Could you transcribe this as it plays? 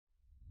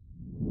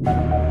Hey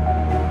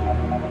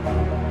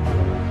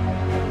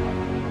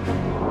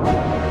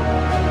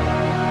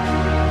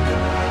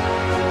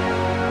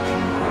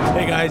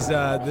guys,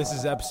 this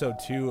is episode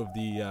 2 of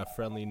the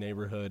Friendly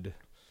Neighborhood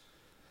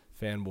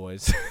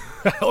Fanboys.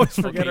 I always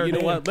forget our You know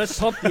name. what? Let's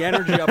pump the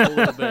energy up a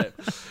little bit.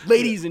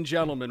 Ladies and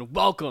gentlemen,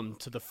 welcome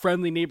to the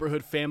Friendly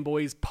Neighborhood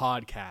Fanboys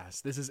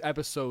podcast. This is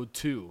episode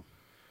 2.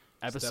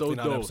 It's Episode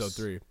definitely not dos.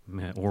 episode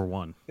 3. Or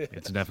 1.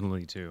 It's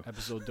definitely 2.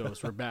 Episode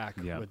dos. We're back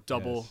Yeah. with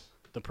double Yes.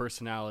 the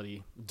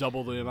personality,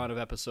 double the amount of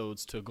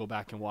episodes to go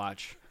back and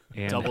watch,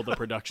 And double the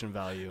production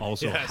value.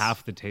 Also, Yes.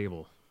 half the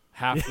table.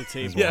 Half the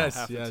table. Yes,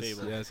 half yes, the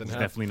table. yes. And It's half,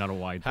 definitely not a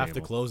wide half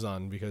table. the clothes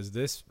on, because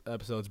this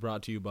episode's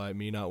brought to you by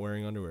me not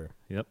wearing underwear.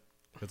 Yep.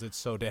 Because it's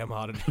so damn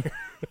hot in here.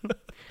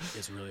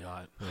 It's really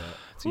hot.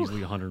 It's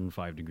easily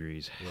 105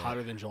 degrees.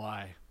 Hotter than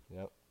July.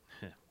 Yep.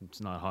 It's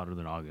not hotter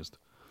than August.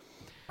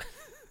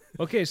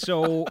 Okay,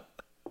 so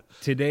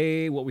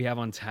today what we have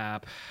on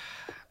tap,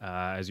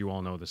 as you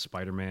all know, the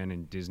Spider-Man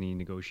and Disney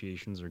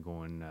negotiations are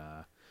going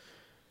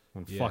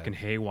fucking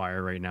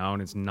haywire right now,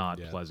 and it's not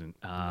pleasant.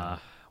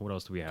 What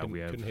else do we have?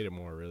 Couldn't hate it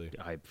more, really.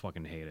 I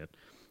fucking hate it.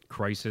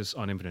 Crisis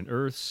on Infinite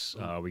Earths.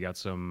 We got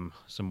some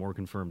more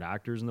confirmed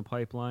actors in the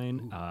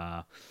pipeline.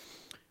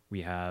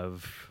 We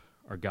have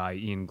our guy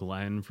Ian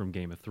Glenn from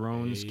Game of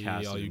Thrones. Hey,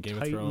 cast all you in Game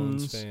Titans. of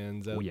Thrones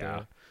fans out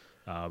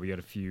there. We got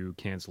a few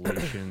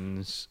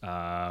cancellations.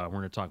 We're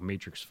going to talk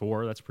Matrix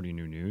 4. That's pretty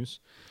new news.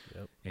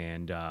 Yep.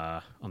 And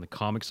on the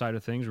comic side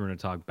of things, we're going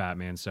to talk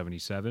Batman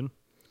 77.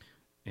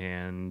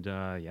 And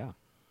so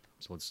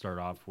let's start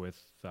off with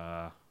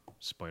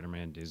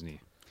Spider-Man Disney.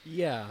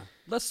 Yeah.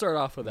 Let's start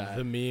off with that.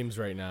 The memes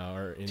right now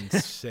are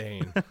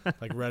insane.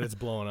 Like Reddit's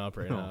blowing up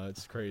right now.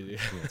 It's crazy.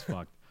 Yeah, it's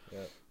fucked.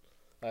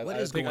 I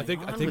going on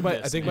with my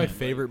this, my man?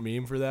 favorite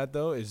meme for that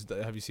though is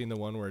have you seen the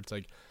one where it's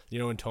like, you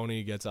know, when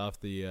Tony gets off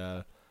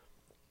the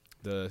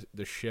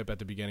ship at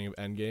the beginning of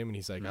Endgame and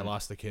he's like, I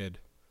lost the kid.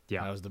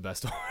 Yeah. That was the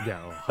best one.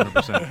 Yeah,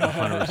 100%.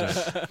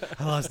 100%.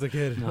 I lost the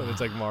kid. And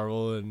it's like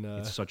Marvel and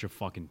It's such a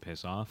fucking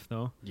piss off,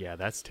 though. Yeah,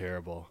 that's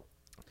terrible.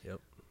 yep.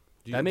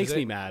 That makes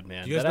me mad,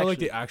 man. Do you guys That know like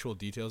actually- the actual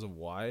details of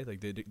why?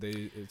 Like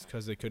it's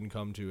because they couldn't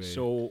come to a.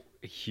 So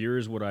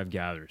here's what I've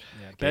gathered.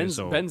 Yeah,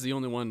 Okay, Ben's the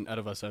only one out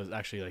of us that has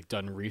actually like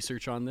done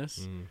research on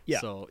this.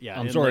 Yeah. So yeah,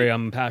 I'm sorry,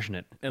 I'm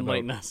passionate.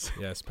 enlighten us.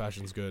 Yes,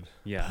 passion's good.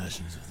 Yeah.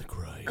 Passions of the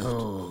Christ.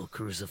 Oh,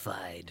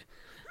 crucified.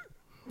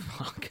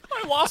 Fuck.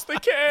 I lost the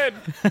kid.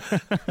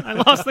 I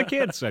lost the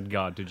kid, said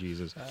God to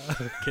Jesus.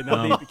 Can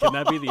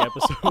that be the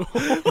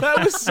episode?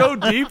 That was so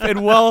deep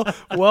and well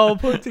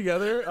put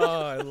together.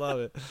 Oh, I love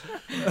it.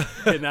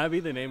 Can that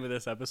be the name of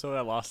this episode?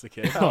 I lost the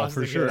kid. Oh,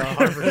 for sure.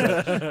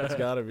 100%. It's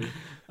gotta be.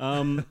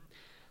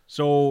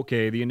 So,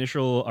 okay, the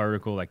initial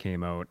article that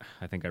came out,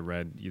 I think I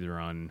read either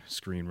on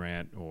Screen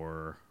Rant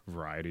or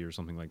Variety or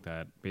something like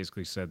that,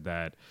 basically said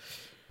that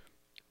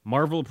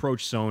Marvel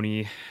approached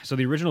Sony. So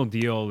the original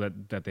deal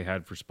that they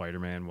had for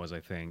Spider-Man was, I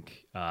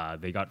think,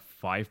 they got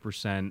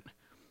 5%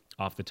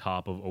 off the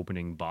top of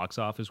opening box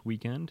office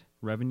weekend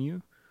revenue.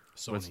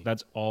 So Sony.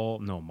 that's all,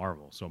 no,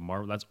 Marvel. So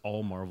that's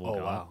all Marvel Oh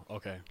got. wow.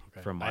 Okay.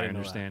 From I my didn't know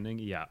that. understanding,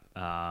 yeah,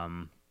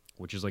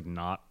 which is like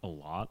not a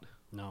lot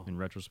No. in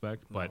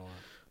retrospect, Not but a lot.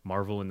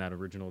 Marvel in that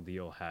original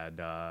deal had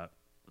the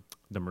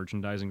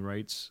merchandising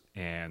rights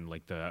and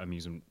like the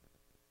amusement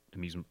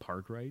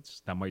park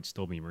rights. That might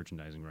still be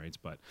merchandising rights,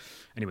 but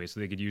anyway, so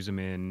they could use him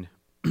in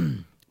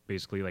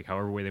basically like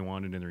however way they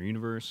wanted in their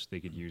universe. They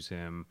could use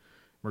him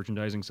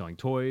merchandising, selling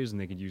toys, and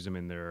they could use him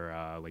in their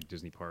like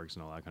Disney parks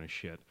and all that kind of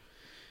shit.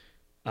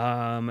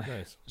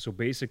 Nice. So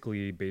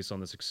basically, based on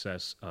the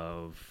success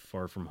of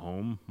Far From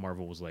Home,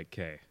 Marvel was like,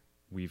 okay,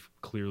 we've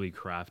clearly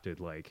crafted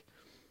like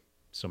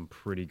some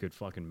pretty good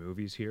fucking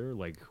movies here.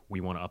 Like,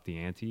 we want to up the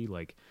ante.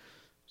 Like,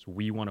 so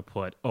we want to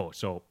put. Oh,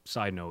 so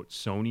side note,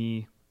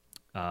 Sony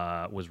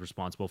was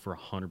responsible for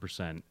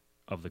 100%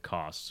 of the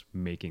costs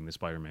making the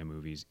Spider-Man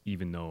movies,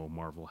 even though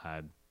Marvel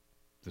had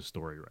the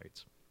story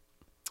rights.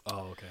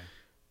 Oh, okay.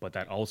 But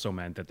that also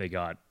meant that they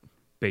got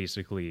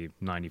basically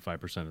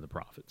 95% of the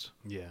profits.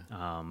 Yeah.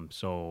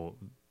 So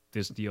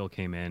this deal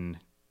came in,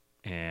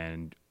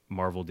 and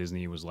Marvel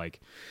Disney was like,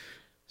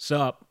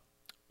 sup,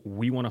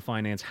 we want to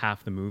finance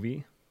half the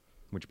movie,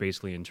 which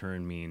basically in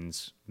turn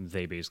means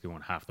they basically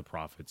want half the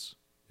profits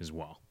as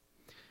well.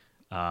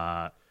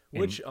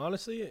 Which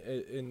honestly,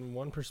 in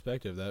one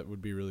perspective, that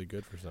would be really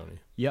good for Sony.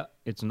 Yeah,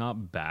 it's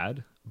not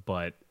bad,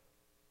 but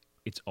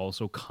it's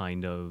also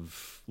kind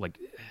of like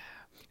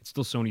it's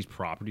still Sony's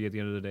property at the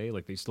end of the day.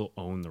 Like, they still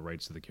own the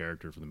rights to the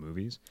character for the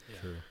movies. Yeah.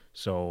 True.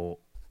 So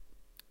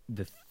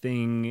the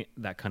thing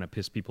that kind of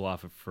pissed people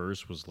off at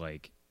first was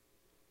like,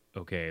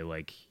 okay,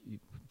 like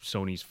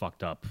Sony's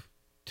fucked up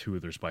 2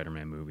 of their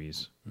Spider-Man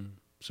movies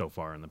so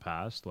far in the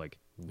past. Like,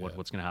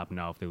 what's going to happen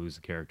now if they lose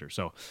the character?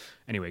 So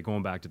anyway,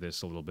 going back to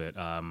this a little bit,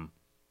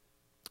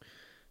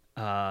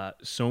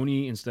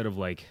 Sony, instead of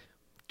like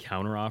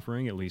counter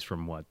offering, at least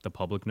from what the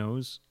public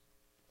knows,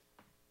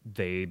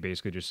 they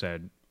basically just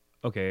said,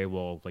 okay,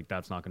 well, like,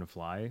 that's not going to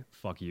fly.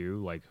 Fuck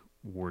you. Like,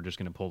 we're just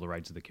going to pull the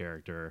rights of the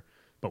character,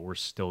 but we're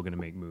still going to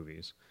make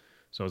movies.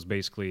 So it's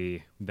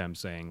basically them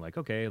saying like,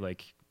 okay,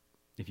 like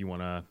if you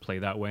want to play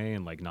that way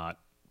and like not,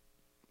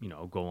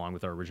 go along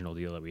with our original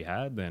deal that we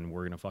had, then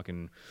we're gonna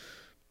fucking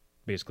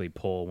basically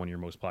pull one of your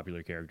most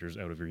popular characters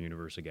out of your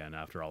universe again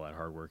after all that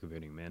hard work of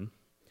getting them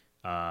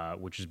in,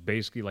 which is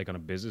basically like on a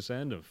business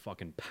end of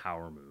fucking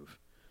power move,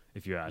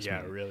 if you ask me.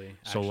 Yeah, really.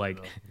 So Actually, like,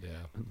 though.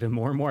 Yeah. the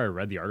more and more I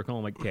read the article,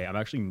 I'm like, okay, I'm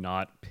actually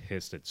not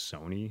pissed at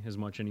Sony as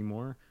much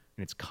anymore,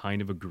 and it's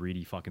kind of a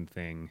greedy fucking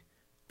thing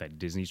that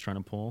Disney's trying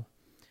to pull.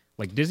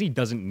 Like Disney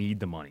doesn't need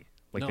the money,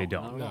 like No, they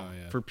don't. no, No,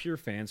 yeah. For pure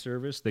fan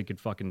service, they could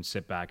fucking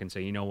sit back and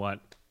say, you know what,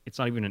 it's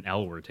not even an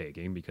L we're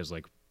taking because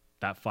like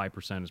that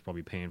 5% is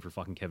probably paying for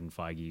fucking Kevin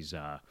Feige's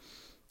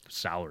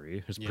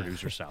salary, his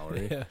producer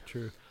salary. Yeah,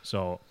 true.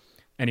 So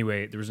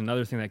anyway, there was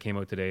another thing that came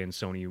out today, and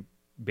Sony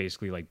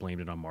basically like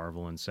blamed it on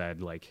Marvel and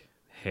said like,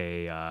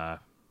 hey,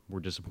 we're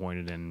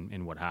disappointed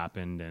in what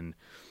happened, and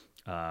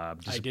I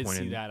did see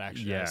disappointed- that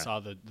actually. Yeah, I saw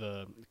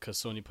the because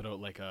Sony put out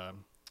like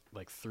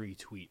 3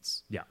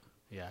 tweets. yeah,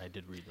 Yeah, I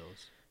did read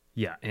those.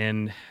 yeah.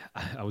 And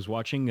I was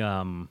watching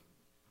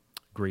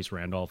Grace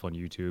Randolph on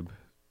YouTube,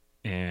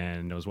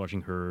 and I was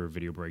watching her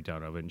video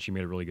breakdown of it, and she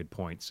made a really good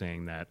point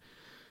saying that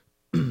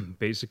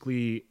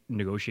basically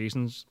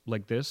negotiations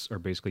like this are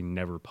basically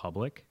never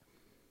public.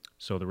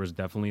 So there was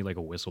definitely like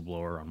a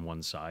whistleblower on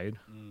one side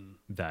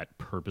that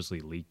purposely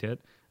leaked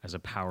it as a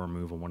power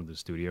move on one of the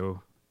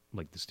studio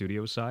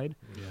side.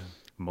 Yeah.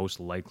 Most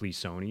likely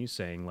Sony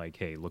saying like,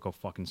 hey, look how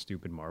fucking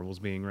stupid Marvel's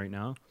being right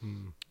now.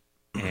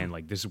 And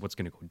like, this is what's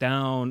going to go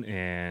down.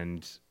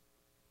 And,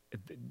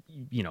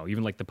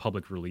 even like the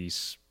public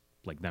release,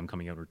 like them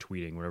coming out or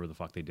tweeting, whatever the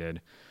fuck they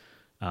did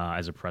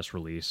as a press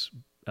release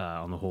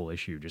on the whole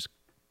issue, just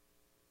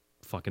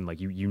fucking like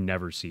you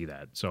never see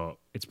that. So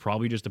it's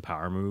probably just a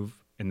power move.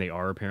 And they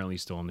are apparently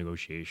still in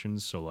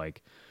negotiations. So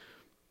like,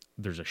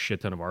 there's a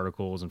shit ton of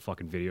articles and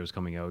fucking videos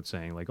coming out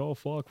saying like, oh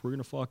fuck, we're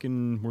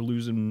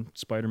losing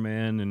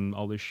Spider-Man and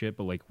all this shit.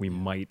 But like, we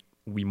might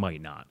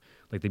not.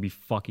 Like, they'd be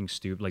fucking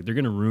stupid. Like, they're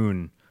gonna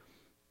ruin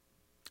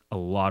a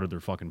lot of their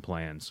fucking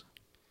plans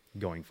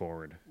going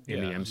forward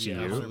in the Yeah, MCU.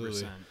 Yeah, absolutely.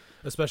 100%.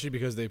 Especially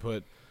because they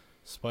put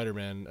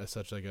Spider-Man as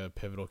such like a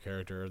pivotal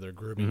character. They're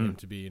grooming him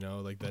to be,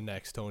 like the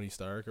next Tony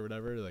Stark or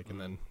whatever. Like, and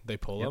then they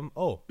pull him.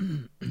 Oh,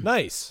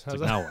 nice. How's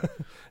It's like, that? now what?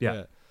 Yeah.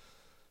 And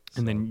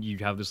So- then you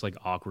have this like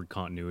awkward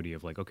continuity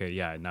of like, okay,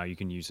 yeah, now you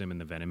can use him in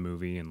the Venom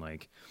movie and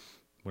like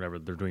whatever.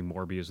 They're doing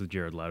Morbius with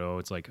Jared Leto.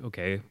 It's like,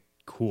 okay,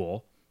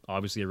 cool.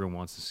 Obviously, everyone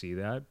wants to see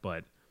that,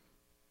 but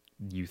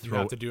you You throw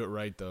have to do it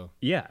right though.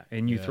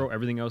 and you Yeah. throw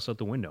everything else out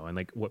the window. And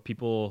like what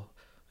people,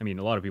 I mean,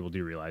 a lot of people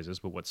do realize this,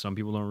 but what some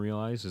people don't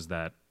realize is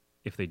that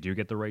if they do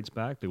get the rights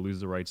back, they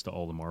lose the rights to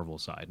all the Marvel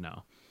side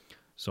now.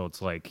 So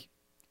it's like,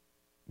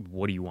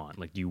 what do you want?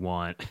 Like, do you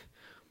want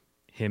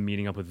him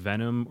meeting up with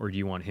Venom, or do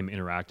you want him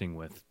interacting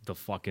with the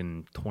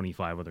fucking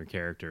 25 other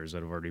characters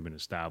that have already been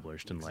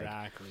established? And like,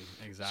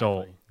 Exactly.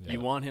 So-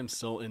 You want him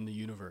still in the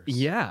universe.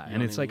 yeah, You and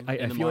know it's what like mean?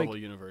 I in the feel Marvel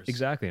like universe.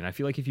 exactly, and I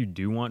feel like if you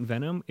do want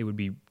Venom, it would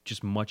be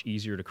just much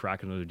easier to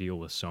crack another deal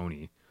with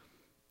Sony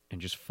and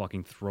just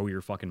fucking throw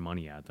your fucking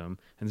money at them.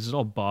 And this is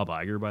all Bob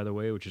Iger, by the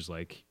way, which is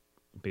like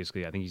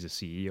basically I think he's the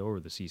CEO or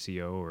the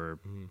CCO or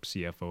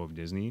CFO of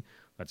Disney.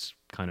 That's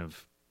kind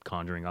of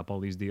conjuring up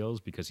all these deals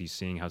because he's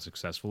seeing how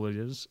successful it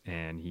is,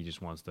 and he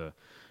just wants to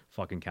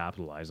fucking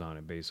capitalize on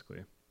it,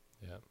 basically.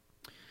 Yeah.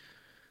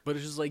 But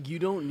it's just like, you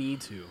don't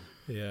need to.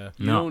 Yeah.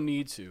 You No. don't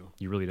need to.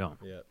 You really don't.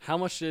 Yeah. How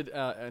much did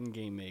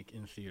Endgame make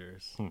in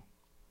theaters?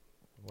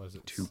 Was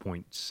it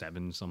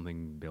 2.7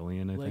 something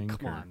billion, I Like, think.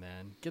 come or- on,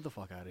 man. Get the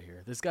fuck out of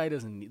here. This guy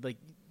doesn't need, like,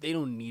 they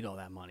don't need all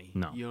that money.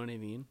 No. You know what I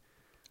mean?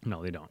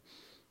 No, they don't.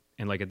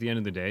 And like at the end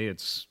of the day,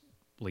 it's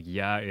like,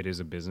 yeah, it is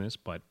a business,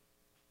 but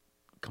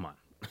come on.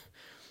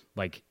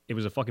 Like, it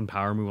was a fucking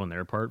power move on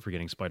their part for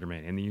getting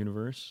Spider-Man in the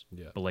universe.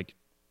 Yeah. But like,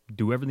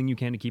 do everything you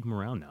can to keep him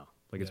around now.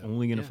 Like, it's Yeah.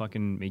 only gonna Yeah.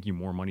 fucking make you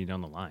more money down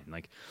the line.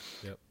 Like,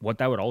 Yep. what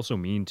that would also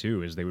mean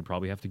too is they would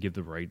probably have to give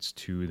the rights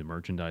to the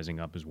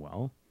merchandising up as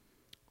well,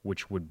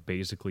 which would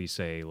basically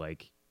say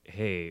like,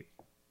 hey,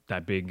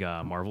 that big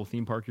Marvel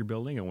theme park you're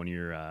building at one of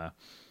your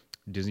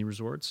Disney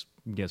resorts,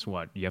 guess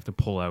what? You have to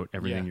pull out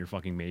everything Yeah. you're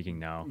fucking making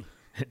now.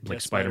 Like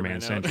Get Spider-Man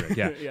Spider-Man out. centric.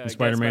 Yeah. Yeah, And get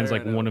Spider-Man's like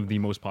Spider-Man one out. of the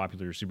most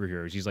popular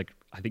superheroes. He's like,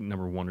 I think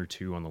number 1 or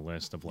 2 on the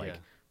list of like Yeah.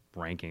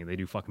 ranking. They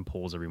do fucking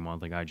polls every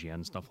month, like IGN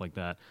and stuff like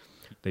that.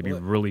 They'd be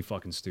Well, really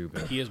fucking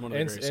stupid. He is one of the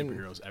And- greatest and-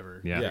 superheroes ever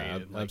Yeah. created,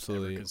 Yeah, like,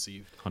 absolutely. ever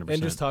conceived. 100%.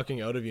 And just talking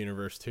out of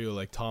universe too,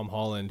 like Tom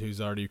Holland, who's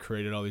already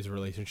created all these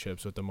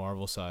relationships with the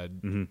Marvel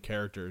side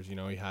characters. He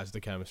has the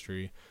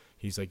chemistry.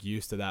 He's like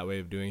used to that way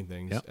of doing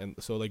things. Yep. And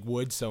so, like,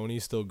 would Sony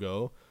still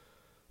go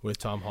with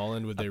Tom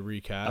Holland? Would they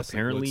recast?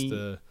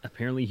 Like,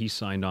 Apparently he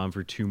signed on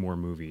for 2 more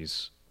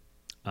movies.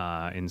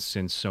 And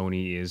since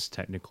Sony is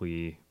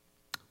technically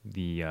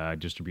the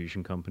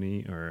distribution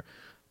company, or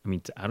I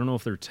mean, I don't know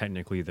if they're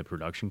technically the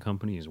production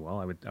company as well.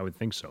 I would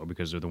think so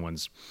because they're the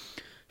ones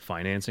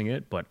financing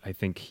it. But I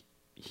think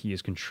he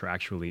is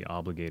contractually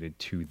obligated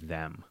to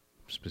them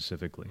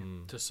specifically.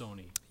 To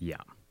Sony. Yeah.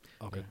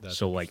 Okay.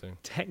 So like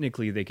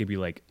technically they could be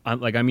like,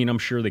 I'm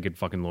sure they could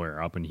fucking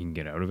lawyer up and he can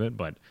get out of it,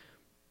 but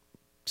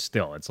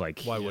still, it's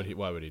like Why would he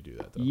do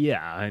that though?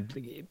 yeah,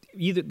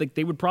 either like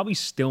they would probably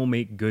still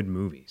make good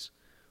movies.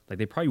 Like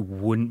they probably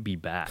wouldn't be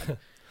bad.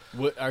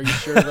 What are you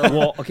sure though?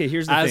 Well, okay,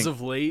 here's the as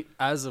thing.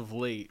 As of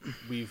late,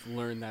 we've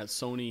learned that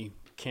Sony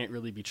can't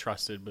really be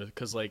trusted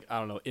because, like, I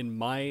don't know. In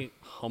my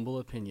humble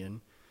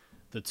opinion,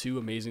 the 2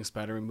 Amazing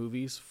Spider-Man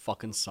movies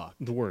fucking suck.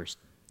 The worst.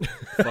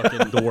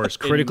 Fucking The worst.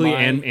 Critically my-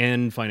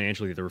 and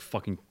financially, they were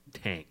fucking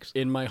tanks.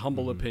 In my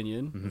humble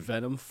opinion,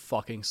 Venom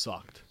fucking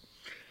sucked.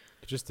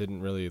 It just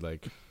didn't really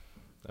like.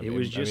 I It mean,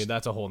 was I just- mean,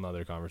 that's a whole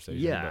nother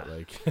conversation. Yeah. But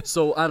like,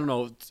 So I don't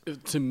know.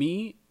 To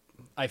me,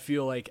 I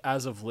feel like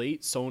as of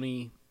late,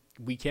 Sony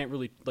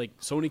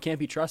can't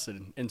be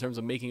trusted in terms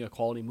of making a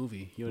quality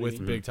movie. You know what with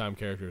I mean? big time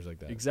characters like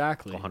that.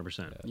 Exactly.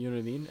 100%. You know what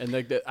I mean? And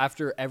like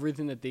after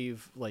everything that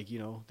they've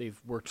they've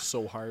worked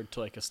so hard to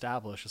like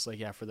establish, it's like,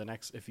 yeah, for the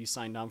next, if you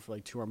sign down for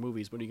like 2 more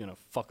movies, what are you gonna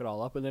fuck it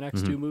all up in the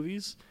next 2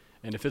 movies?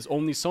 And if it's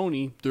only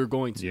Sony, they're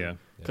going to. Yeah.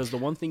 Because the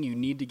one thing you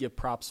need to give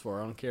props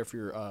for, I don't care if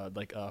you're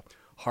like a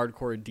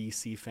hardcore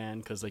DC fan,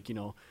 because like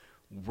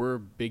we're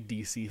big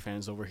DC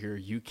fans over here.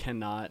 You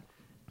cannot.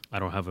 I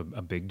don't have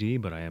a big D,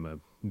 but I am a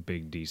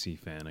big DC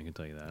fan. I can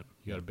tell you that.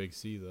 You got a big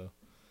C though.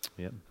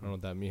 Yep. I don't know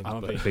what that means. I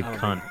don't but think Big I'm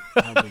cunt.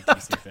 I'm a big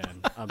DC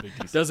fan. I'm a big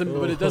DC.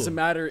 But it doesn't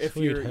matter if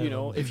sweet you're,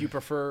 hell. if you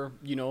prefer,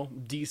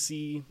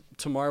 DC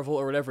to Marvel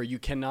or whatever. You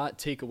cannot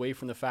take away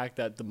from the fact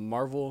that the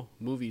Marvel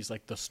movies,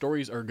 like the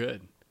stories are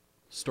good,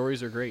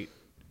 stories are great.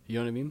 You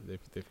know what I mean?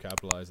 they've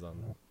capitalized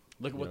on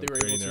Look at what know, they were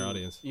creating able to. their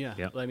audience. Yeah.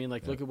 Yep. I mean,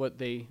 like look at what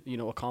they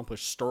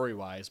accomplished story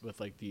wise with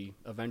like the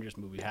Avengers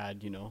movie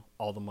had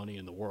all the money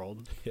in the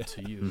world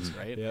to use,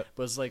 right? Yep.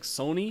 But it's like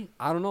Sony.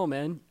 I don't know,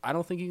 man. I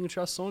don't think you can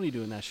trust Sony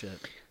doing that shit.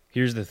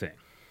 Here's the thing.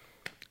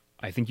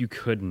 I think you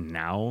could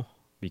now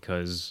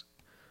because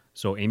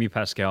Amy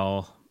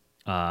Pascal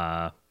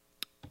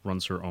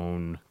runs her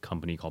own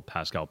company called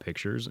Pascal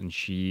Pictures, and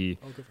she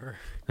I'll give her.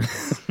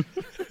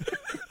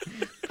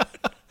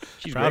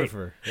 she's Proud great. of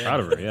her. Proud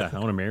of her. Yeah, I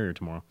want to marry her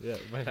tomorrow. Yeah,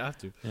 might have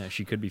to. Yeah,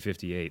 she could be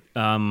 58.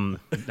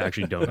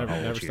 Actually, don't know how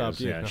old never she stopped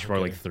is. you. Yeah, No, she's I'm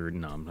probably like kidding. 30.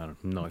 No, I'm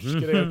not. No, Just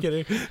kidding. I'm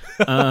kidding.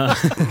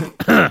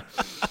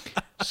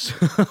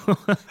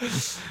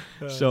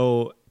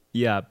 So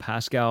yeah,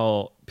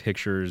 Pascal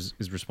Pictures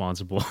is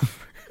responsible.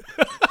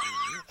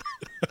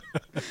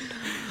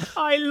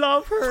 I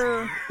love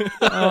her.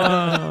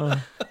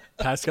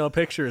 Pascal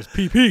Pictures,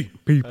 PP.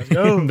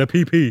 The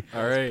PP.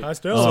 All right.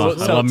 Pastel. Oh,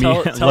 So I love me- tell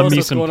love us me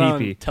what's some going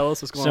on. PP. Tell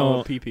us what's going So- on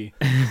with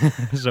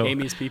PP. So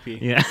Amy's PP.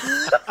 yeah.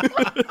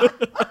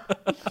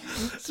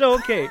 So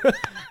okay,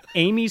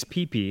 Amy's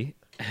PP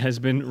has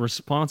been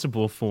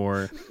responsible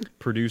for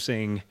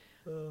producing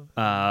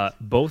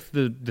both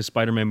the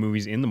Spider-Man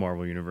movies in the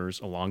Marvel Universe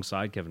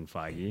alongside Kevin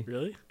Feige,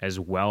 Really? as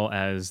well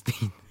as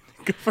the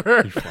Good for her.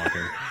 you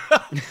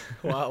fucker.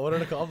 Wow, what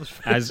an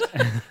accomplishment.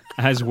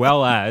 as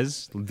well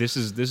as this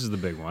is the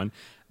big one,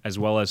 as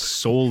well as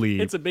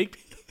solely It's a big.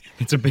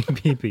 it's a big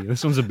PP.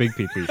 This one's a big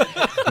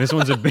PP. This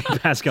one's a big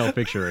Pascal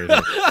picture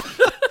right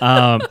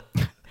here.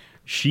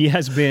 She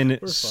has been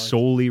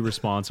solely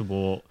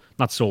responsible,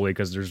 not solely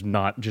because there's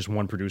not just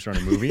one producer on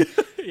a movie.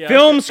 Yeah.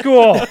 Film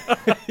school.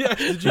 Yeah,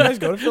 did you guys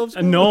go to film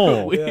school?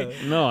 No, Yeah.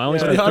 no, I only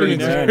Yeah, spent the 30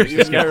 audience minutes is-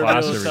 to skip never class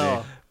be able every to day.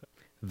 tell.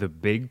 The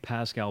big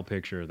Pascal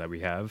picture that we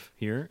have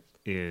here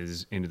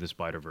is Into the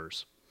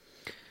Spider-Verse.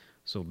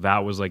 So that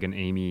was like an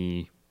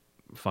Amy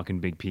fucking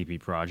big PP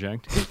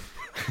project.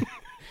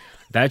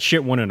 That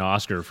shit won an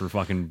Oscar for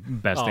fucking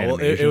best Oh, well,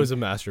 animation. it was a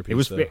masterpiece. It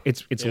was. though.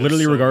 It's It was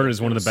literally so regarded good.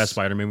 as one It of the was- best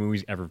Spider-Man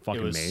movies ever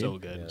fucking It was made. so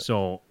good.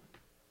 So,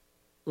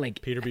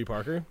 like, Peter B.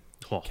 Parker.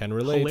 oh, Can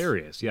relate.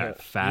 hilarious. Yeah, Yeah.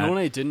 fat. You know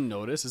what I didn't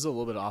notice? This is a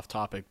little bit off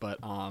topic, but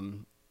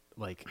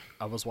like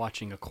I was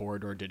watching a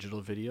Corridor Digital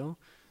video.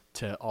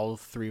 To all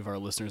 3 of our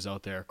listeners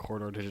out there,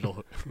 Corridor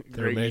Digital,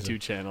 great amazing.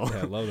 YouTube channel. Yeah,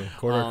 I love them.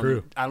 Corridor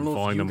Crew. I don't know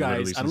Following if you them literally guys,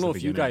 I since don't know the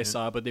if you beginning, guys yeah.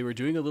 saw, it, but they were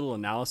doing a little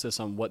analysis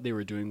on what they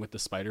were doing with the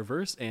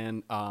Spider-Verse,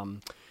 and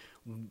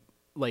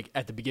like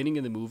at the beginning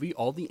of the movie,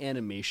 all the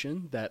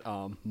animation that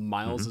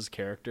Miles's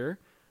character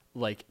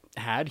like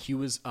had, he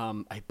was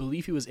I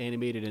believe he was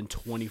animated in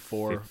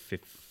 24.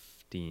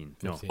 15.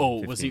 No. 15.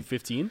 Oh, was he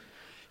 15?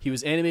 He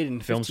was animated in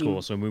 15, Film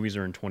school, so movies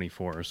are in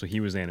 24. So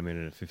he was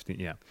animated at 15.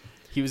 Yeah.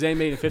 He was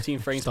animated in 15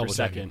 frames per Double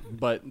checking. second,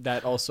 but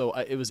that also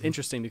it was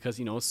interesting because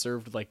it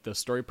served like the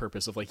story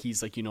purpose of like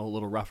he's like a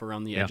little rough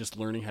around the edge, Yeah. just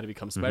learning how to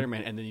become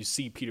Spider-Man, and then you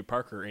see Peter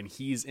Parker and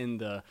he's in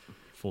the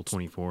Full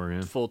 24.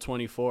 Yeah. full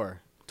 24,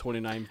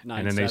 29, 9,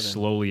 And then they 7.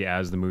 slowly,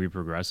 as the movie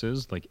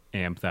progresses, like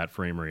amp that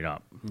frame rate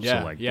up. Yeah,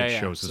 So like yeah, it yeah.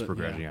 shows his So,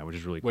 progression, yeah. yeah, which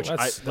is really cool. Which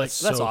That's that's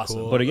so awesome.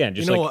 cool. But again,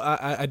 just you know,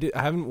 like- I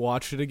haven't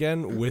watched it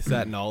again with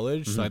that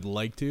knowledge, so I'd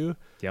like to,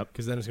 Yep.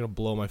 because then it's gonna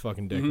blow my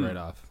fucking dick right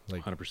off.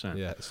 Like 100%.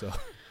 Yeah. So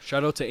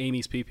Shout out to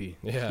Amy's PP.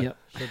 yeah. Yep.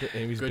 Shout out to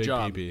Amy's Good big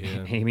job. PP.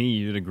 Yeah. Amy,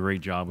 you did a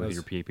great job with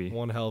That's your PP.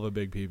 One hell of a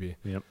big PP.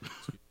 Yep.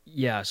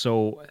 Yeah.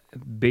 So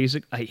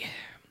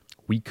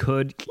we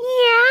could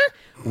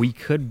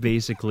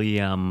basically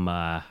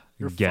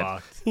You're get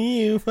fucked.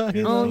 You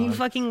fucking. Oh, you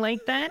fucking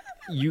like that?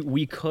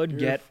 we could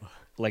get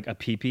like a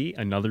PP,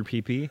 another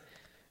PP,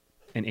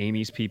 an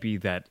Amy's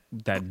PP that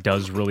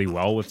does really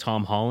well with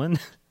Tom Holland.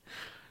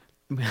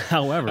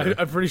 However,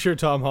 I'm pretty sure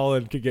Tom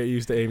Holland could get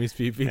used to Amy's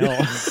pee-pee.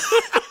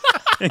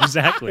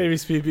 exactly.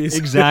 Amy's pee-pees.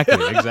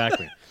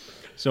 Exactly.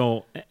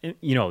 So,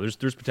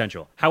 there's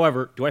potential.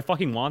 However, do I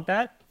fucking want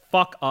that?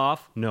 Fuck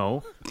off.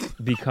 No,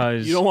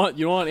 because You don't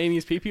want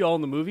Amy's pee all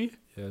in the movie?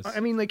 Yes. I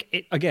mean,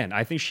 again,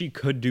 I think she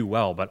could do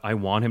well, but I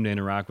want him to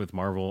interact with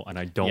Marvel, and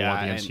I don't Yeah,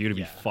 want the and- MCU to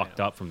be yeah, fucked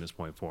up from this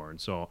point forward.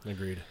 So,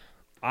 Agreed.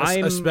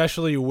 I'm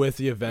Especially with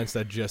the events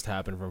that just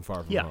happened from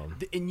Far From Yeah. Home.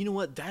 And you know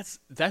what? That's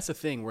the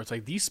thing where it's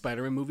like these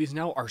Spider-Man movies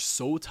now are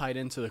so tied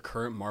into the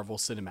current Marvel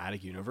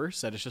Cinematic Universe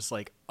that it's just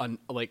like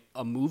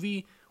a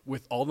movie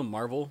with all the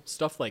Marvel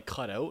stuff like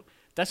cut out.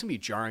 That's gonna be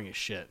jarring as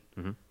shit.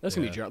 That's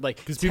gonna be jarring. Like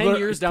 10 Because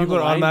years down the people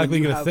are line, automatically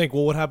when you going to have- think,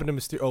 well, what happened to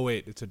Mysterio? Oh,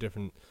 wait, it's a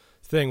different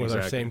thing with our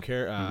Exactly. same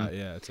character.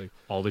 Yeah, it's like,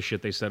 all the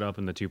shit they set up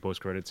in the 2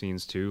 post-credit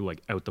scenes too,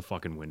 like out the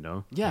fucking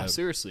window. Yeah,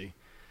 seriously.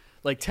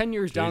 Like 10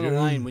 years down the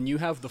line, when you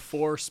have the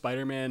 4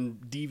 Spider-Man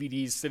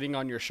DVDs sitting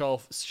on your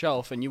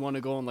shelf, and you want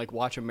to go and like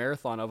watch a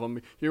marathon of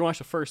them, you're gonna watch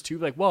the first 2,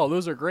 like, well,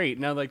 those are great.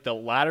 Now, like the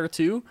latter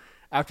 2,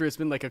 after it's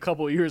been like a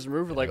couple of years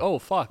removed, like, oh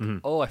fuck,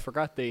 oh I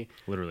forgot they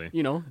Literally,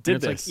 did And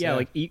it's this. like,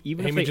 like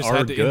even Amy if they just are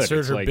had to good, insert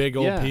it's her like, big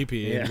old Yeah.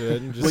 pee-pee into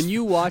it. And just, When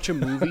you watch a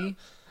movie,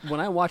 when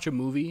I watch a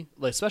movie,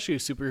 like especially a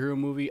superhero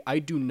movie, I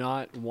do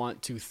not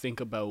want to think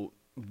about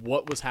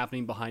what was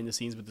happening behind the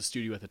scenes with the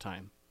studio at the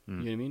time. You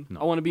know what I mean?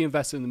 I want to be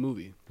invested in the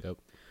movie. Yep.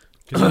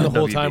 Because then the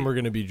whole WB. time we're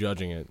going to be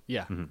judging it.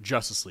 Yeah,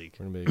 Justice League.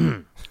 We're gonna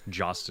be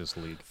Justice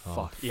League.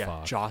 Fuck yeah,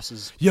 fuck.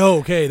 Joss's. Yo,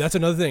 okay, that's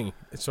another thing.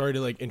 Sorry to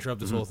like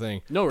interrupt this whole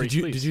thing. No worries,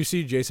 did please. you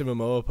see Jason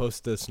Momoa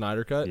post the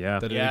Snyder cut? Yeah.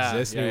 That it Yeah,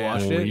 exists and he yeah,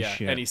 watched yeah. it? Holy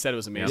shit. And he said it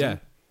was amazing. Yeah.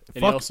 And he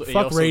Fuck, also- he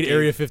fuck also Raid gave-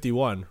 Area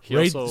 51. he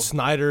Raid also-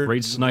 Snyder.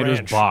 Raid Snyder's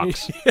Ranch.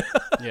 box.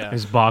 Yeah.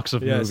 His box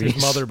of Yes, movies.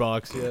 his mother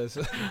box. Yes,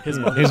 His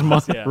His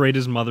mother. yeah. Raid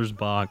his mother's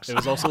box. It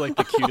was also like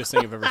the cutest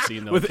thing I've ever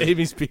seen though. with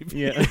Amy's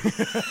pee-pee. yeah.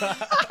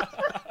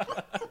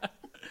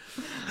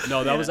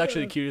 No, that was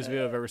actually the cutest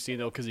video I've ever seen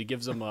though, because he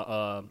gives him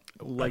a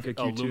Like a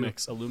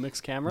Q2.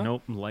 Lumix camera.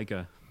 Nope,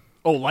 Leica.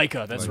 Oh,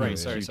 Leica. That's Leica, right. yeah.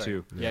 Sorry.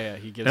 Q2. Yeah.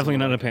 He gives Definitely him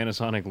not a Leica.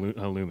 Panasonic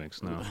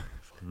Lumix. No,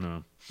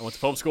 no. I went to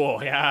film school.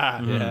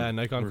 Yeah. Yeah,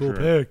 Nikon For Cool sure.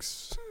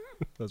 Pics.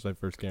 That's my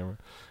first camera.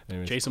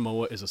 Anyways, Jason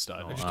Momoa is a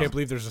stud. I just can't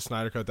believe there's a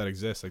Snyder cut that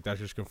exists. Like that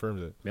just confirms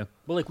it. Yeah.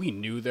 Well, like we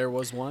knew there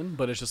was one,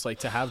 but it's just like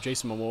to have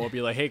Jason Momoa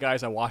be like, "Hey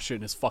guys, I watched it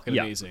and it's fucking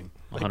Yeah. amazing."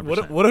 Like,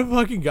 100%. what a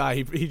fucking guy.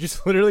 He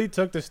just literally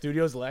took the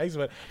studio's legs and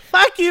went,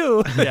 fuck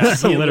you. Yeah,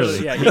 he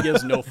Literally. Yeah, he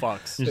gives no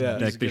fucks. Just Yeah.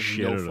 deck the gives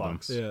shit no out of them.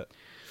 fucks.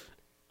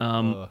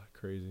 Yeah.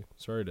 Crazy.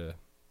 Sorry to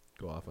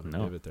go off on a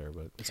No. pivot there,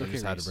 but It's I okay,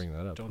 just had to Reese. bring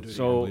that up. Don't do It's it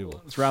So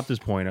unbelievable. let's wrap this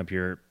point up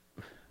here.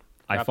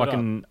 Wrap it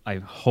up. I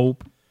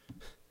hope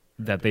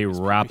that they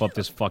wrap up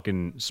this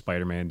fucking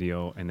Spider-Man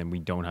deal, and then we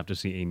don't have to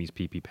see Amy's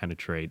pee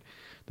penetrate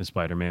the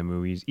Spider-Man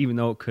movies, even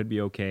though it could be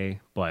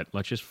okay. But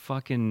let's just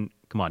fucking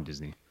come on,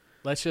 Disney.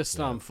 Let's just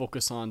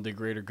focus on the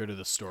greater good of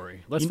the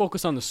story. Let's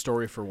focus on the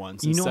story for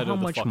once. You know instead how of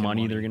the much fucking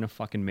money they're gonna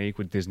fucking make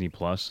with Disney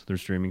Plus, their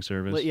streaming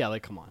service.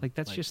 Like come on. Like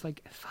that's just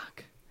like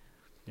fuck.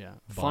 yeah.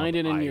 Bob Find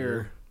it in Iger.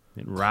 your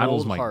It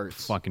rattles Cold my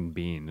hearts. fucking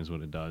bean, is what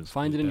it does.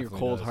 find it in your definitely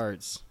cold does.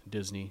 hearts,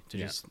 Disney, to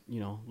Yeah. just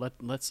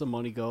let some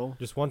money go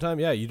Just one time,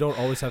 yeah. You don't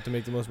always have to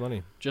make the most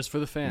money. just for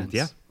the fans.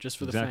 Yeah, just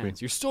for the exactly.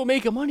 fans. You're still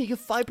making money. You get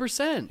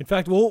 5%. In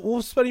fact,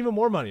 we'll spend even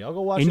more money. I'll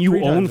go watch. And it you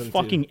 3 own times in the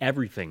fucking theater.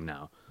 everything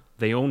now.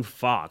 They own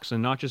Fox,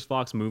 and not just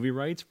Fox movie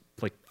rights,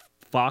 like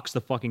Fox,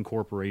 the fucking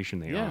corporation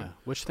they Yeah, own.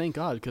 which thank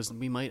God, because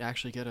we might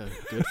actually get a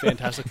good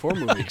Fantastic Four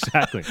movie.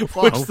 Exactly.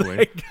 Fuck,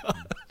 Hopefully.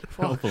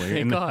 Fuck, Hopefully.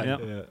 thank And- God. yeah.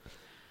 Yeah.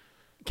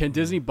 Can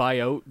Disney buy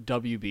out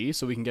WB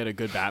so we can get a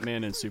good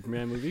Batman and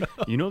Superman movie?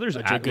 You know, there's A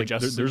act, good like,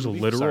 Justice there's a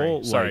League movie?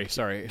 literal Sorry.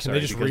 Can they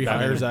just because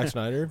rehire Zack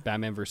Snyder?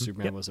 Batman vs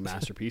Superman was a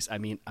masterpiece. I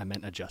meant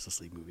a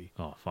Justice League movie.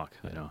 Oh fuck,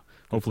 I know.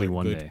 Hopefully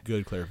one good, day.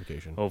 Good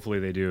clarification. Hopefully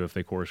they do if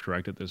they course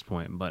correct at this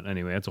point. But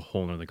anyway, that's a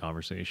whole nother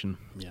conversation.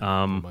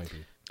 Yeah. It might be.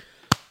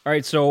 All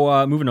right,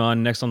 so moving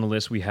on. Next on the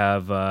list, we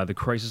have the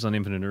Crisis on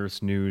Infinite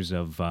Earths news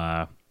of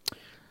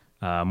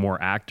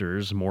more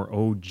actors, more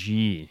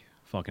OG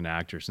fucking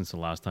actors since the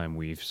last time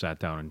we've sat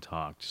down and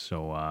talked.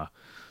 So a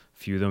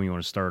few of them. You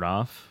want to start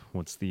off?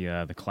 What's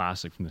the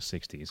classic from the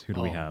 '60s? Who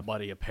do we have?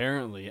 Buddy,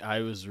 apparently, I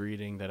was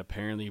reading that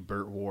apparently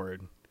Burt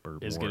Ward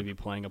is going to be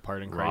playing a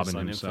part in Crisis Robin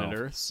on himself.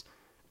 Infinite Earths.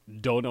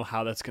 Don't know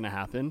how that's going to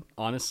happen,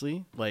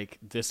 honestly. Like,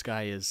 this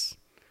guy is...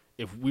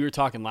 If we were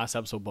talking last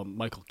episode about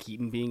Michael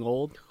Keaton being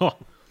old...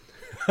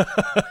 Burt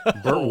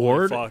Holy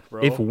Ward. fuck,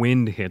 bro. If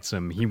wind hits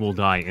him, he will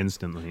die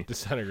instantly.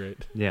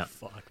 Disintegrate. Yeah.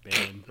 Fuck,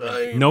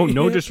 man.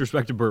 No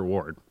disrespect to Burt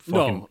Ward.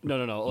 Fucking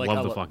No. Like, love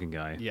I the fucking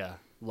guy. Yeah,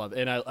 love.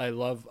 And I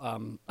love...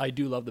 I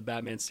do love the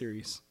Batman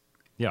series.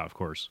 Yeah, of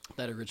course.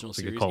 That original like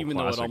a series, cult even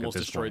though it classic at almost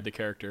this destroyed point. the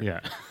character. Yeah.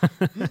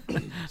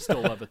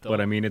 Still love it, though. But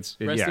I mean, it's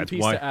Rest yeah, in it's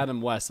peace why. to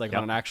Adam West, like Yep,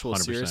 on an actual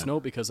serious 100%.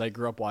 note, because I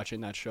grew up watching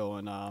that show,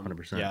 and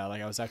 100%. yeah,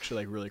 like I was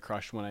actually like really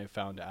crushed when I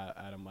found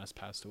Adam West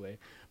passed away.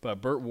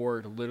 But Burt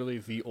Ward, literally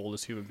the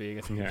oldest human being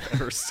I think Yeah.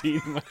 I've ever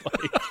seen in my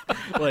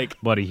life.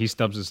 Like, Buddy, he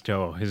stubs his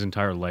toe. His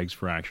entire leg's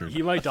fractured.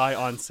 he might die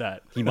on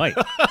set. He might.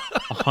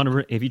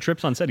 100. If he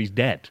trips on set, he's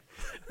dead.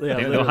 Yeah, They'll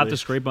have literally. to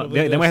scrape.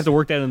 They might have to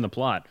work that in the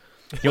plot.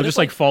 He'll just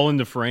like fall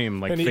into frame,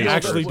 like And he face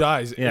actually first.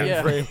 dies Yeah.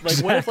 in frame. Like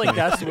what if like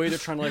that's the way they're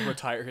trying to like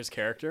retire his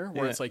character,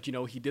 where Yeah. it's like, you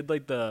know, he did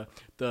like the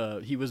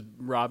he was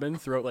Robin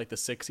throughout like the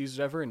 60s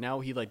or whatever, and now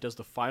he like does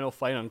the final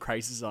fight on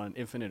Crisis on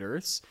Infinite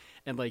Earths,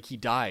 and like he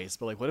dies.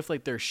 But like, what if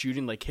like they're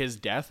shooting like his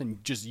death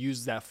and just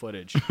use that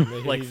footage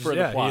like for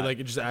the plot? He like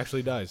it just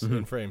actually dies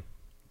in frame.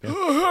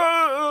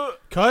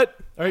 Cut.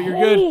 All right, you're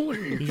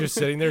good. He's just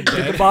sitting there Get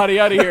the dead. body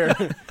out of here.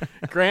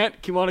 Grant,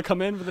 you want to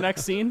come in for the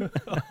next scene?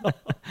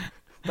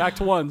 Back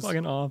to ones.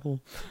 Fucking awful.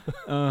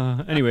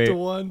 Anyway, The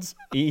ones.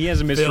 he has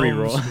a mystery Film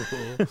role.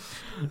 school.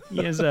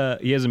 He has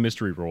a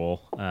mystery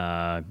role.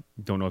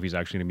 Don't know if he's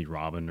actually gonna be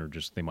Robin or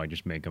just they might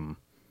just make him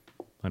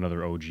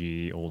another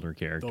OG older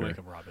character. Don't make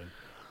him Robin.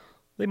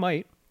 They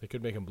might. They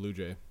could make him Blue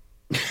Jay.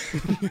 They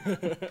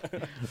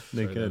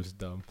Sorry, that could. was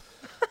dumb.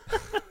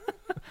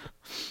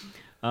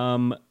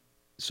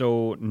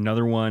 So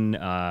another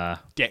one.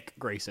 Dick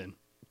Grayson.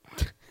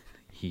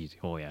 He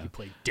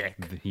Played Dick.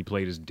 he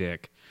played his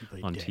dick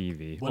Played on Dick.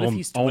 TV. What if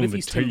he's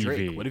Tim TV.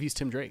 Drake? What if he's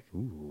Tim Drake?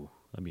 Ooh,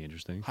 that'd be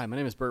interesting. Hi, my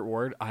name is Burt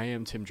Ward. I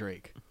am Tim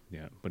Drake.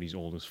 Yeah, but he's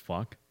old as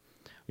fuck.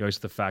 You always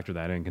have to factor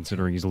that in,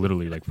 considering he's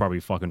literally like probably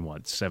fucking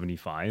what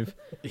 75.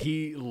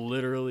 He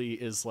literally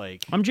is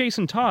like I'm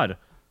Jason Todd,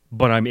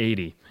 but I'm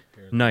 80.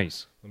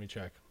 Nice. Let me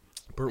check.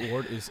 Burt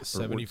Ward is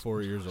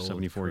 74 years old.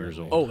 74 years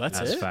old. currently. Oh, that's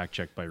as it? fact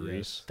checked by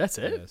Reese. that's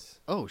it. Yes.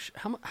 Oh,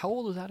 how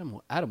old was Adam?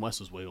 Adam West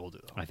was way older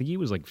though. I think he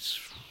was like,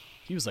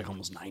 He was like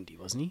almost 90,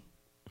 wasn't he?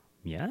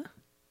 yeah.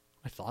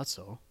 I thought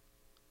so.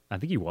 I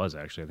think he was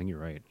actually. I think you're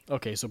right.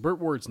 Okay, so Burt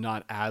Ward's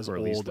not as Or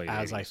at least old late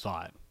as I 80s.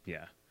 thought.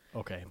 Yeah.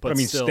 Okay, but I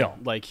mean, still, still.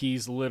 like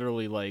he's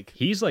literally like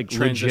He's like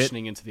legit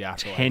transitioning into the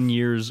afterlife. 10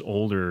 years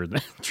older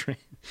than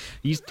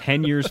he's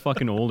 10 years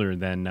fucking older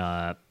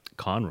than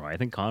Conroy. I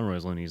think Conroy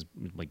is when he's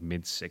like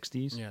mid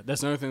 60s. Yeah,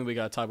 that's another thing that we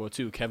got to talk about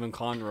too. Kevin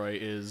Conroy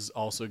is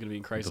also going to be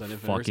in Crisis The on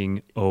Infinite Earths.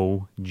 fucking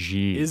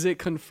OG. Is it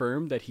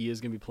confirmed that he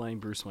is going to be playing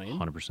Bruce Wayne?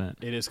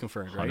 100%. It is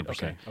confirmed, right? 100%.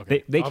 Okay.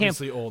 Okay. They can't.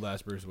 Obviously, old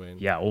ass Bruce Wayne.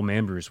 Yeah, old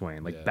man Bruce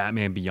Wayne, like Yeah.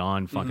 Batman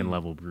Beyond fucking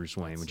level Bruce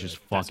Wayne, which is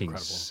sick. That's fucking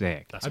incredible.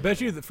 sick. That's I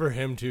bet you that for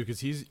him too, because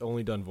he's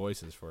only done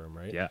voices for him,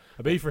 right? Yeah.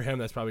 I bet you for him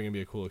that's probably gonna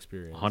be a cool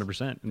experience.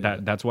 100%. Yeah.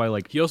 That's why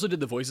like He also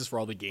did the voices for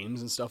all the games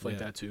and stuff like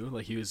Yeah. that too.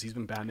 Like he's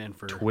been Batman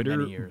for Twitter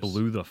many years.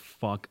 blew the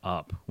fuck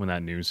up when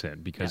that news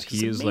hit because Yeah,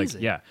 he it's is amazing.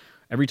 like, yeah.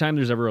 Every time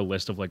there's ever a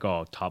list of like,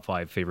 oh, top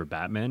 5 favorite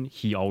Batman,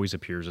 he always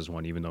appears as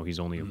one, even though he's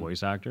only a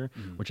voice actor.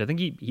 Which I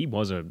think he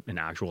was an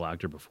actual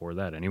actor before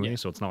that anyway. Yeah.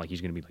 So it's not like he's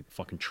gonna be like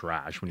fucking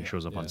trash when he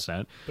shows up on Yeah.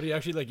 set. But he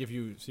actually, like, if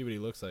you see what he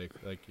looks like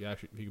you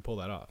actually, he could pull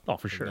that off. Oh,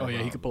 for sure. Oh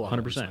yeah, he could pull off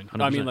 100%, I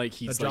mean, 100%. like That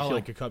he's like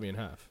jawline could cut me in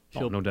half.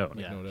 Oh, no doubt.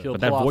 Yeah, No doubt. he'll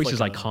But that pull off, voice like,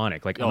 is a-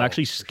 iconic. Like Oh, I'm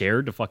actually for sure.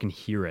 scared to fucking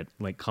hear it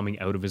like coming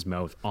out of his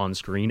mouth on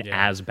screen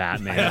Yeah. as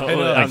Batman. Oh, I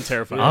know. I'm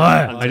terrified.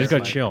 I just got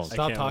terrified. chills. I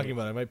Stop can't talking wait.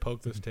 about it. I might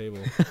poke this table.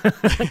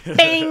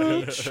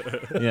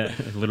 Yeah,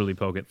 literally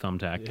poke it,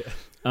 thumbtack.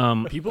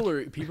 People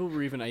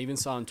were even. I even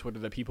saw on Twitter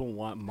that people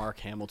want Mark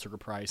Hamill to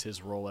reprise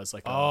his role as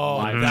like a Oh,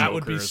 live that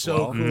would Joker be as so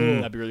well. cool.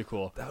 That'd be really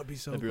cool. That would be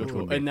so That'd be cool.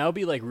 really cool. And that'd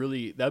be like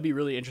that'd be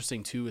really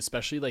interesting too,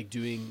 especially like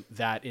doing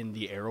that in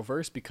the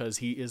Arrowverse because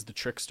he is the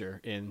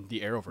trickster in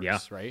the Arrowverse, Yeah.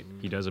 right?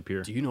 He does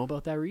appear. Do you know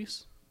about that,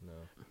 Reese? No.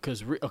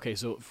 Because okay,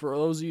 so for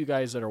those of you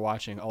guys that are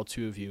watching, all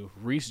two of you,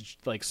 Reese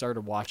like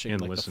started watching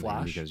And like the listening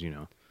Flash. because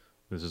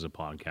this is a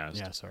podcast.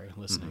 Yeah, sorry,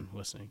 listening.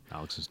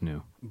 Alex is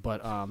new.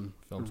 But Film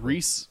school.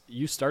 Reese,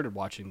 you started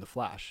watching the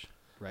Flash,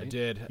 right? I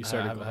did. You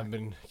started. I going haven't back.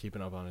 been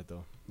keeping up on it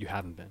though. You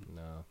haven't been.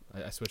 No,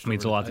 I switched. I mean,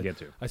 it's a over lot to get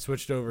to. I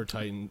switched over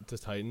to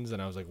Titans,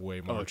 and I was like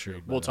way more. Oh, true.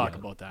 intrigued by We'll that. talk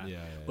about that. Yeah,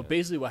 But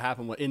basically, what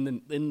happened was in the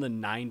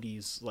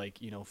 '90s, like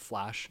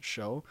Flash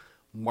show,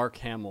 Mark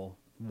Hamill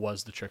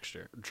was the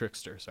trickster.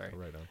 Sorry.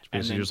 Right on. And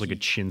Basically, then just like a he-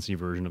 chintzy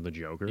version of the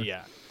Joker.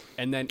 Yeah,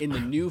 and then in the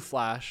new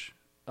Flash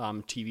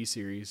TV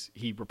series,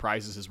 he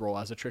reprises his role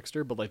as a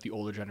trickster, but like the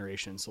older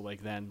generation. So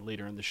like then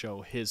later in the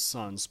show, his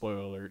son, spoiler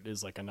alert,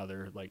 is like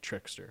another like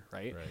trickster,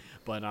 right? Right.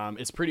 But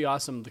it's pretty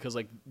awesome because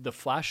like the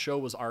Flash show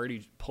was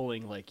already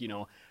pulling like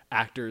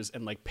actors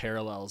and like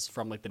parallels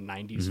from like the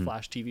 '90s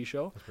Flash TV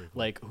show.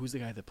 Like who's the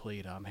guy that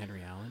played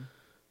Henry Allen?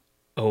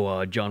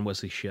 Oh, John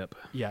Wesley Shipp.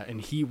 Yeah,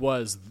 and he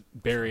was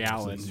Barry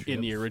Allen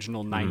in the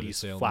original '90s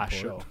Sail on the Flash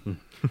show. port.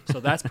 So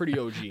that's pretty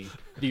OG. The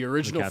The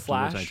original captain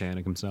Flash. of the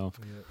Titanic himself.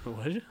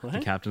 What? The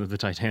What? captain of the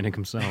Titanic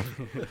himself.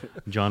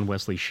 John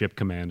Wesley Ship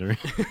Commander.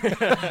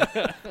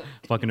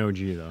 Fucking OG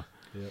though.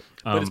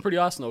 But it's pretty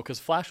awesome though, because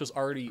Flash was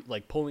already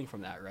like pulling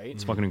from that, right?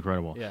 It's fucking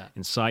incredible. Yeah.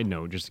 And side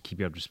note, just to keep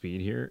you up to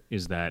speed here,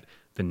 is that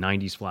the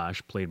 '90s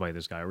Flash, played by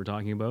this guy we're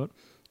talking about,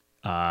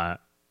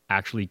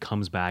 actually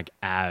comes back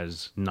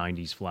as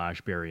 '90s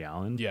Flash Barry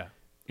Allen. Yeah.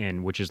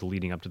 And which is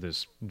leading up to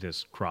this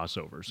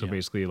crossover. So Yeah.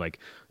 basically, like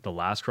the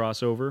last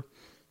crossover.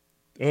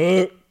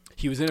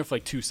 He was in it for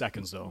like 2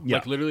 seconds though. Yeah.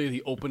 Like literally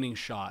the opening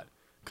shot,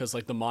 because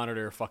like the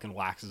monitor fucking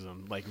waxes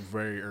him like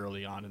very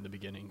early on in the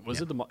beginning.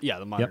 Was it the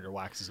the monitor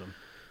waxes him?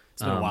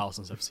 It's been a while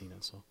since I've seen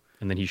it. So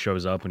And then he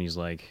shows up and he's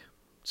like,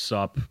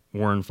 sup,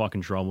 we're in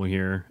fucking trouble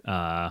here.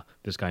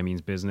 This guy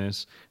means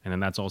business. And then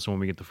that's also when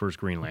we get the first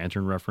Green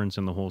Lantern reference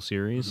in the whole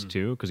series,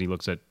 too, because he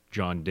looks at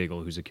John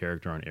Diggle, who's a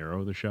character on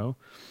Arrow, the show.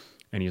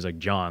 And he's like,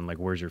 John, like,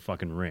 where's your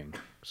fucking ring?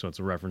 So it's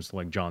a reference to,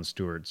 like, John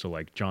Stewart. So,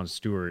 like, John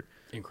Stewart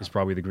is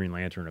probably the Green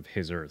Lantern of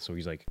his Earth. So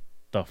he's like,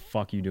 the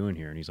fuck you doing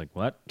here? And he's like,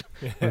 what?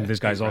 And this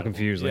guy's all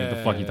confused. Like,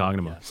 the fuck you talking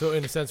about? So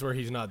in a sense where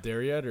he's not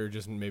there yet, or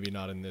just maybe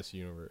not in this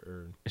universe?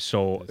 Or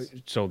So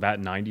that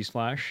 90s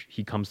Flash,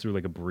 he comes through,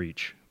 like, a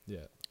breach.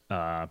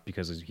 Yeah.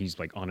 Because he's,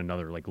 like, on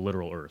another, like,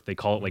 literal Earth. They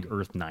call it, like,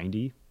 Earth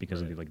 90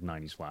 because of the, like,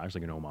 90s Flash,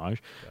 like an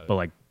homage. But,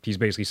 like, he's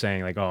basically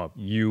saying, like, oh,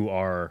 you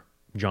are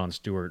John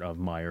Stewart of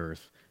my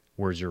Earth.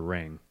 Where's your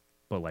ring?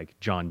 But, like,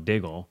 John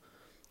Diggle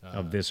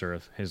of this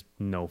Earth has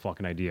no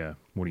fucking idea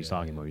what he's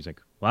talking about. He's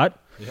like, what?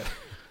 Yeah.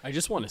 I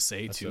just want to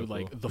say too, so cool.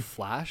 like the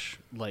Flash,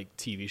 like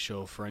TV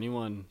show for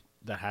anyone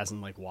that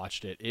hasn't like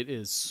watched it, it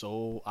is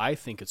so. I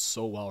think it's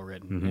so well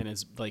written, and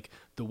it's like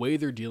the way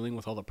they're dealing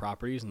with all the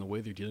properties and the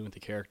way they're dealing with the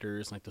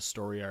characters, and, like the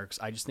story arcs.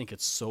 I just think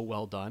it's so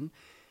well done.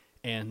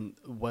 And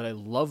what I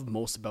love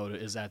most about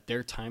it is that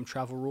their time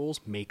travel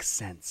rules make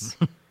sense.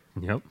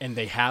 Yep. And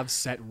they have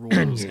set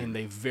rules, and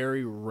they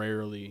very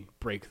rarely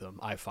break them.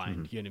 I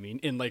find, you know what I mean,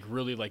 in like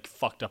really like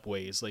fucked up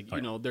ways. Like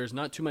you know, there's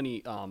not too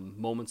many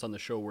moments on the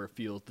show where it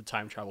feels the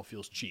time travel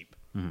feels cheap.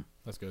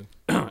 That's good.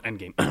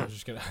 Endgame. I was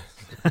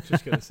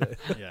just gonna say.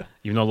 Yeah.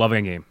 Even though Love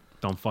Endgame,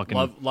 don't fucking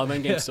Love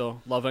Endgame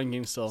still. Love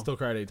Endgame still. Still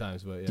cried 8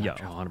 times, but yeah.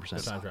 yeah,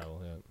 100%. Time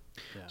travel. Yeah.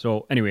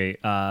 So anyway,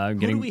 Who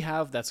getting do we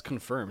have that's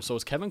confirmed? So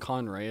it's Kevin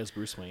Conroy as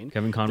Bruce Wayne.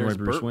 Kevin Conroy, There's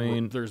Bruce Burt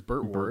Wayne. There's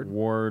Burt Ward.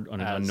 Ward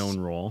on an as- unknown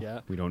role. yeah.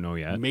 We don't know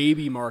yet.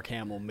 Maybe Mark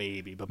Hamill,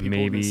 maybe, but people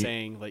have been Maybe.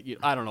 saying like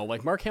I don't know,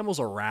 like Mark Hamill's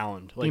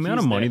around. Like The amount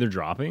he's of money there. they're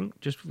dropping,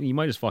 you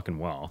might as fucking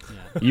well.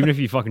 Even if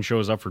he fucking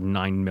shows up for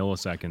 9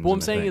 milliseconds. What in I'm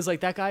the saying thing. is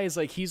like that guy is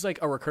like he's like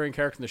a recurring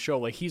character in the show.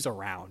 Like he's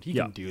around. He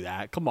Yeah. can do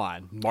that. Come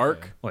on,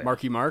 Mark, Oh, yeah.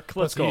 Marky Mark.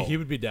 Let's Plus, go. He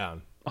would be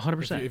down.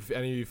 100%. If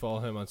any of you follow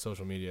him on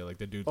social media, like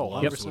the dude Oh,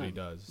 loves what 100%. he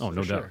does. Oh,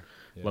 no For doubt. sure.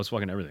 Loves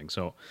fucking everything.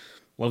 So,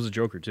 loves the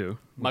Joker too.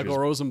 which Michael is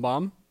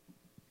Rosenbaum,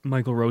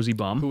 Michael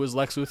Rosenbaum, who was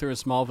Lex Luthor in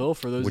Smallville.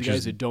 For those of Which you is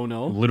guys who don't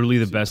know, literally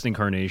the best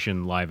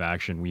incarnation live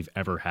action we've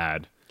ever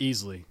had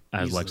easily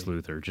as Lex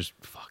Luthor. Just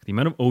fuck the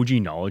amount of OG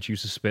knowledge he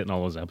used to spit in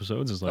all those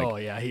episodes is like, oh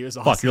yeah, he was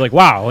awesome. fuck. You're like,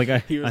 wow,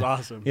 like He was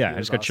awesome. Yeah, He I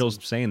was just got chills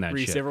awesome. saying that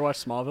Reese, shit. you ever watch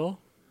Smallville?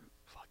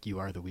 Fuck, you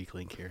are the weak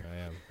link here. I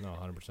am. No,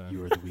 100%.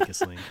 You are the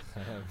weakest link. I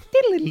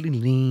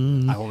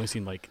am. I've only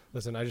seen like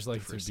Listen, I just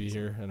like to be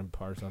here and I'm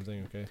part of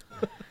something, okay?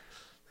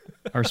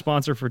 Our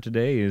sponsor for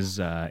today is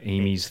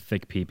Amy's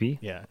Thick Peepee.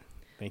 yeah.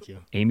 Thank you.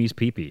 Amy's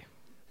Peepee.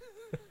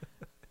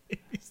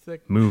 He's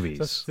thick. Movies.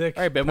 That's thick.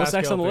 All right, Ben. What's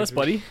next Pascal on the list,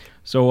 pictures. buddy?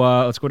 So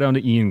let's go down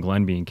to Ian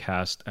Glenn being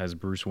cast as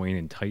Bruce Wayne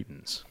in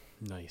Titans.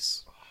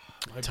 Nice.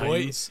 My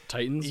boy,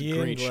 Titans. Ian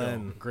Great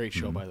Glenn. show. Great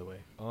show, by the way.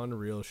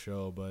 unreal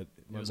show, but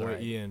my was boy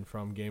alright. Ian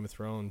from Game of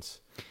Thrones.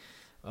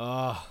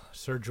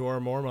 Sir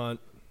Jorah Mormont.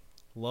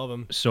 Love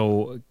him.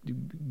 So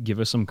give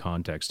us some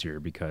context here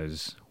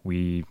because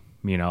me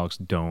and Alex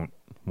don't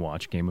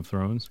watch Game of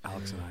Thrones.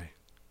 Alex and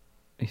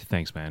I.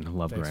 Thanks, man.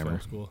 Love Thanks, grammar.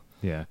 film school.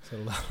 Yeah.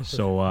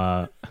 Settle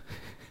down.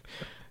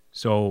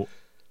 So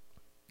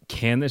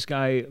can this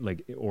guy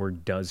or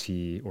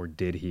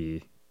did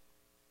he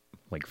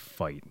like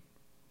fight?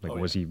 Like Oh,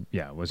 was he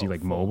like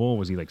full. mobile?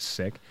 Was he like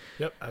sick?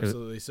 Yep,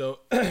 absolutely. So,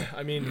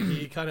 I mean,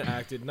 he kind of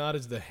acted not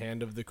as the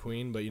hand of the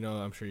queen, but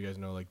I'm sure you guys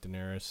know like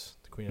Daenerys,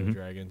 the queen of the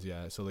dragons.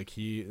 Yeah. So like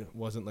he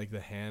wasn't like the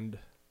hand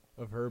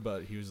of her,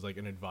 but he was like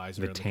an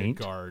advisor, The and, like, taint?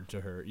 a guard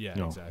to her. Yeah,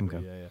 Oh, exactly.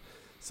 okay. Yeah.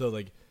 So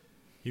like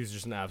he was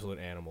just an absolute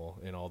animal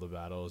in all the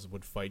battles.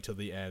 Would fight till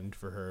the end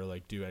for her,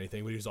 like do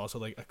anything. But he was also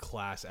like a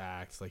class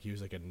act. Like he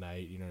was like a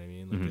knight. You know what I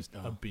mean? Like just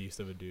a beast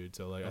of a dude.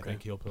 So like I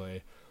think he'll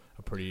play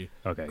a pretty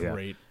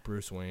great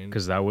Bruce Wayne.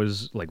 Because that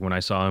was like when I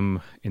saw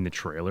him in the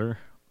trailer,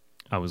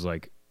 I was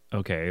like,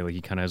 okay, like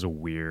he kind of has a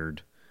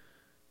weird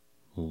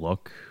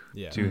look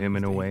to him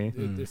in a way.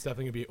 It's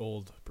definitely gonna be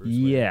old Bruce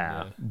Wayne.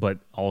 Yeah, but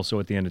also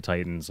at the end of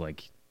Titans,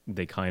 like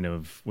they kind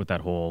of with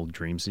that whole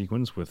dream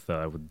sequence with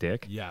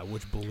Dick, Yeah,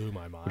 which blew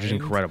my mind. which is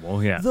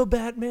incredible. Yeah, The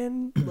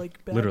Batman like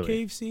Literally.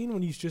 Batcave scene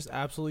when he's just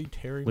absolutely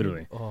tearing.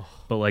 Literally. Oh,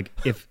 but like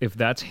if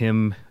that's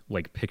him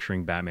like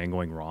picturing Batman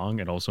going wrong,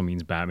 it also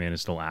means Batman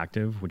is still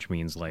active, which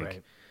means like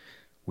Right.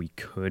 we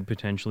could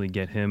potentially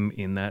get him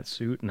in that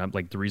suit. And I'm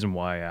like the reason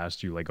why I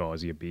asked you like, oh,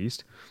 is he a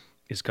beast?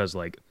 Is because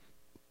like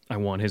I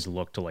want his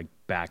look to like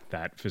back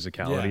that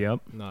physicality Yeah.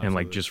 up, No, and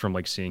like absolutely. just from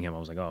like seeing him, I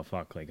was like, oh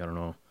fuck, like I don't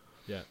know.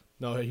 yeah.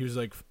 No, he was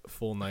like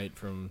full knight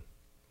from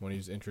when he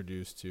was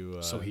introduced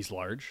to. So he's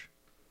large.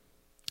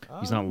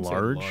 He's not wouldn't say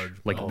large.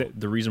 Like but-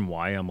 the reason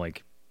why I'm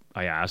like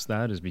I asked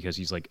that is because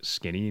he's like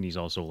skinny and he's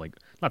also like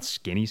not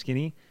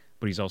skinny,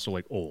 but he's also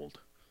like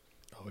old.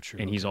 Oh, true.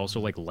 And he's also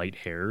like light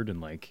haired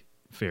and like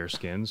fair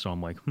skinned. So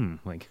I'm like,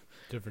 like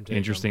different take on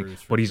interesting.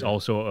 Bruce, for But he's sure.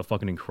 also a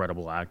fucking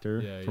incredible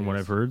actor Yeah, he from what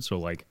is. I've heard. So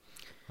like,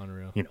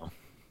 Unreal. you know,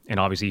 And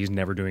obviously, he's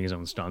never doing his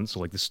own stunts. So,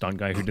 like, the stunt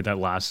guy who did that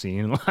last scene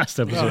in the last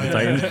episode of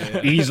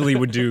Titans easily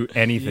would do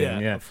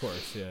anything. Yeah, of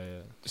course. Yeah.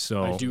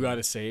 So I do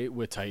gotta say,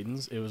 with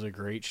Titans, it was a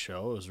great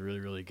show. It was really,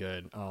 really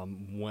good.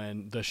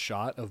 When the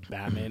shot of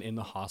Batman in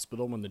the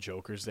hospital when the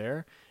Joker's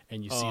there,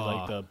 and you see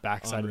like the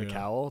backside of the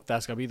cowl,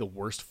 that's gotta be the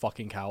worst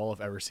fucking cowl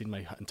I've ever seen in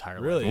my entire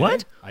life. Really?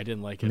 What? I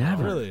didn't like it.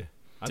 Never. Really?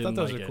 I thought Didn't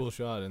that was like a it. cool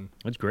shot. And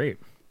that's great.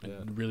 I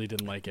really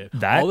didn't like it.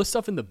 That- All the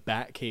stuff in the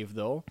Batcave,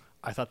 though,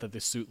 I thought that the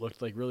suit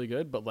looked like really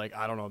good, but like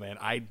I don't know, man.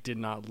 I did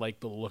not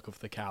like the look of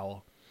the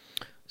cowl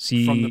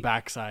See, from the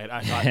backside.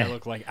 I thought it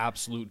looked like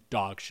absolute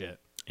dog shit.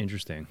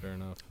 interesting. fair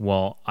enough.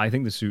 Well, I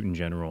think the suit in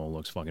general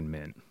looks fucking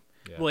mint.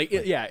 Yeah. Like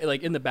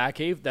like in the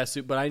Batcave, that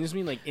suit. But I just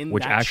mean like in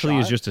Which that actually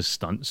is shot- just a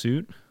stunt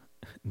suit.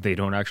 They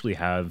don't actually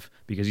have,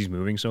 because he's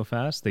moving so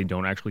fast, they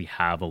don't actually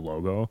have a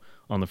logo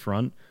on the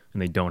front,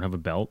 and they don't have a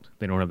belt.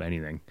 They don't have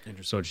anything.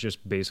 So it's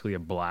just basically a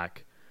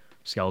black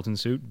skeleton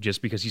suit,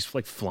 just because he's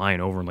like flying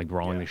over and like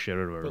brawling the shit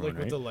out of But everyone, like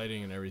with right? the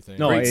lighting and everything.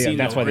 No, Great yeah, scene,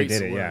 that's though. why they Great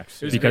did it, scene. yeah. It was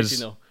a great Because scene,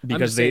 though. I'm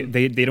because just they,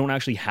 saying- they don't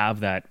actually have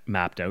that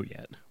mapped out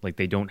yet. Like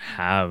they don't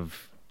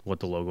have what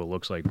the logo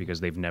looks like because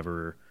they've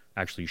never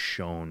actually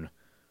shown,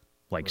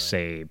 like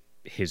say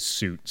his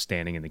suit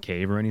standing in the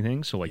cave or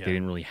anything. So like they Yeah.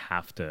 didn't really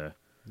have to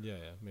Yeah,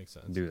 makes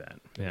sense. do that.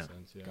 Yeah. Makes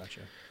sense, yeah.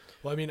 Gotcha.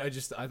 Well, I mean, I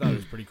thought it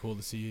was pretty cool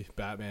to see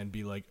Batman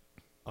be like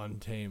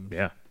untamed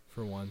Yeah.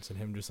 for once, and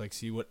him just like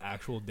see what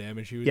actual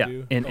damage he would Yeah,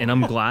 do. and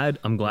I'm glad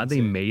they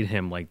Insane. made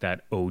him like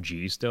that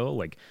OG still,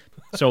 like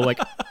so like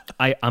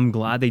I'm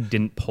glad they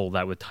didn't pull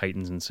that with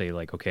Titans and say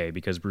like, okay,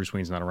 because Bruce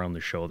Wayne's not around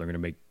the show, they're gonna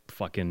make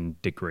fucking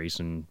Dick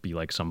Grayson be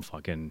like some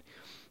fucking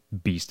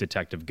beast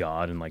detective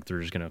god, and like they're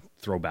just gonna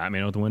throw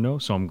Batman out the window.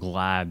 So I'm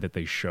glad that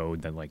they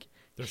showed that like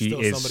There's he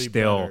still is somebody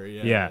still better.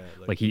 Yeah,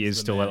 like he he's is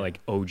the still that man. like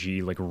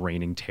OG like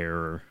reigning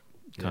terror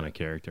kind of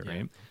character, Yeah.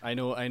 right? I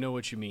know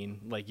what you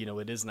mean. Like,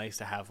 it is nice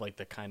to have like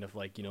the kind of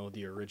like,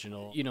 the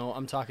original,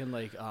 I'm talking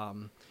like,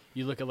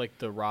 you look at like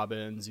the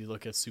Robins, you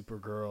look at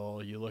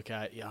Supergirl, you look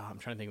at, I'm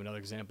trying to think of another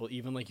example.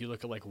 Even like you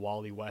look at like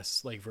Wally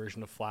West's like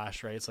version of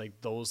Flash, right? It's like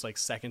those like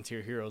second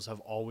tier heroes have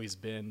always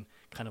been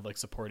kind of like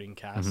supporting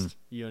cast,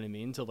 you know what I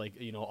mean? To like,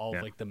 all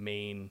of like the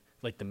main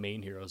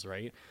heroes,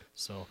 right?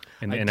 So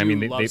And I I do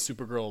mean, love they-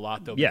 Supergirl a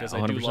lot though, Yeah, because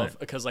I do 100%. love,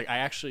 because like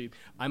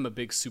I'm a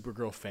big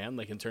Supergirl fan,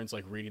 like in terms of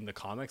like reading the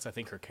comics. I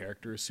think her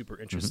character is super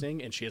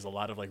interesting and she has a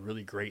lot of like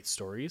really great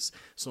stories.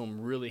 So I'm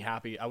really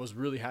happy. I was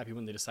really happy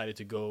when they decided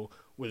to go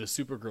with a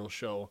Supergirl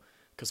show,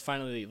 because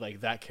finally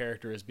like that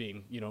character is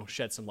being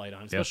shed some light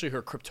on, especially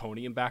her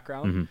Kryptonian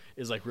background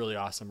is like really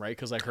awesome, right?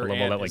 Because like her love all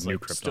aunt that, like, is, new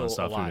like, Krypton still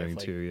stuff they're alive. doing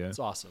Like, too, yeah. It's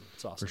awesome.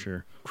 For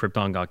sure.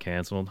 Krypton got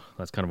canceled.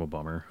 That's kind of a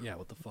bummer. Yeah,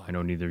 what the fuck? I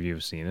know neither of you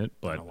have seen it, I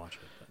but don't watch it.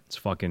 But. it's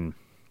fucking,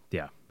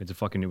 yeah,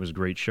 it was a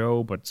great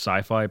show, but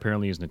Sci-Fi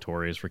apparently is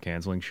notorious for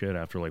canceling shit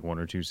after like 1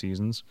 or 2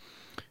 seasons.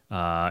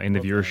 And the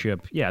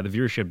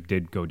viewership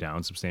did go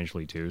down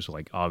substantially too. So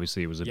like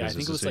obviously it was a Yeah, I think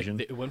business it was decision.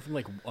 like it went from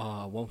like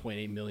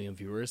 1.8 million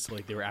viewers to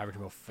like they were averaging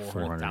about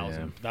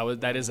 400,000.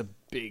 400,000. That is a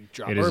big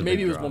drop, It is or a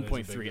maybe big it was drop.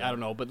 1.3. I don't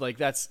know, but like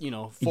that's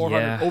 400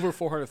 Yeah. over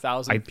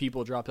 400,000 I-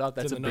 people dropped out.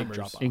 That's in a the big numbers.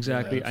 drop off.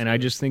 Exactly, Yeah, and I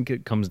just think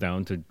it comes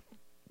down to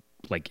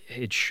like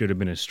it should have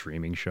been a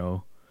streaming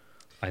show.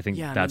 I think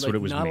Yeah, that's I mean, what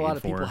it was not made a lot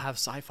of for. people have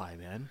sci-fi,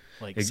 man.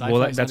 Like Well,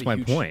 sci-fi's that's not a my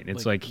huge, point.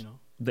 It's like, you know.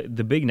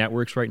 the big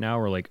networks right now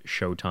are like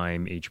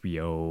Showtime,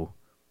 HBO,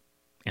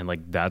 and like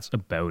that's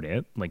about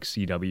it. Like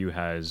CW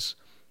has,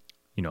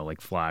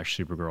 like Flash,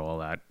 Supergirl, all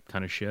that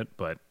kind of shit.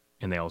 But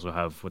and they also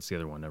have, what's the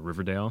other one?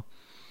 Riverdale.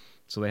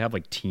 So they have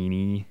like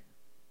teeny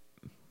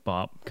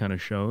bop kind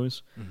of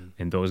shows,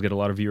 and those get a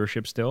lot of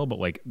viewership still. But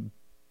like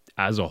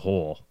as a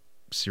whole,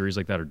 series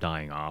like that are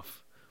dying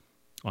off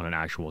on an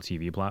actual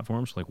TV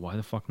platform. So like, why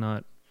the fuck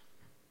not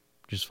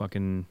just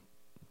fucking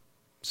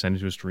send it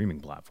to a streaming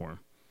platform?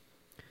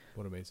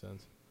 Would have made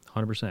sense.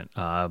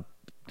 100%.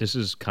 This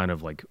is kind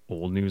of like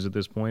old news at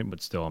this point,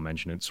 but still I'll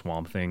mention it.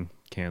 Swamp Thing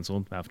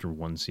canceled after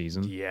 1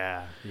 season,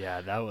 Yeah,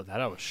 that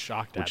I was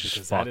shocked at, which is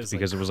because fucked that is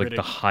because it was like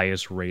the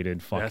highest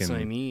rated fucking That's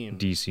what I mean.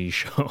 DC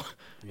show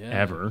Yeah.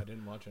 ever. I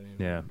didn't watch any of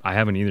it. Yeah, I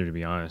haven't either, to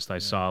be honest. I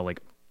saw like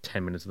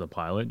 10 minutes of the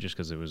pilot just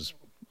because it was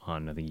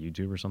on, I think,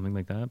 YouTube or something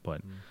like that.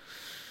 But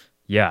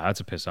yeah, that's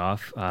a piss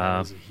off. That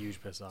was a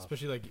huge piss off.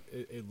 Especially like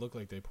it looked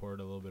like they poured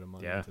a little bit of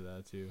money Yeah. into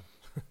that too.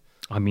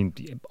 I mean,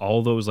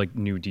 all those like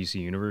new DC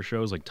Universe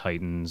shows like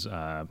Titans,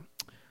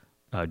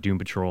 Doom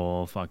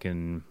Patrol,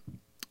 fucking,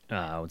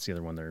 what's the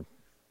other one they're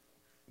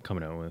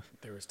coming out with?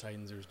 There was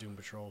Titans, there was Doom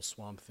Patrol,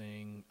 Swamp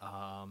Thing.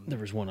 There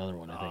was one other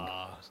one, I think,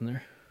 wasn't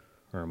there?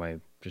 Or am I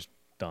just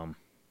dumb?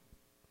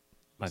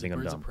 I Was it think I'm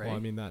Birds of dumb. Prey? Well, I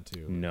mean that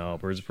too. No,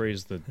 Birds of Prey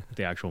is the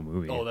actual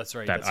movie. Oh, that's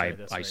right, That that's right,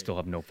 that's I right. still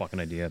have no fucking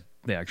idea.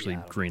 They actually Yeah,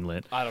 I don't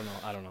greenlit. I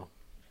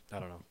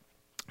don't know.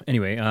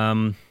 Anyway,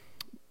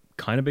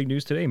 kind of big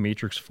news today.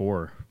 Matrix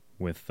 4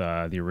 with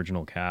the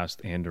original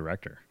cast and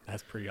director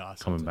That's pretty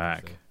awesome. coming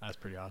back, That's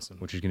pretty awesome.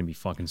 which is going to be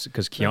fucking...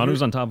 Because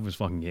Keanu's on top of his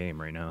fucking game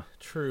right now.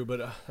 True,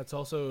 but that's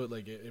also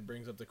like it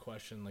brings up the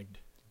question like,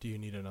 do you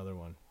need another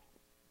one?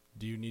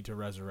 Do you need to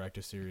resurrect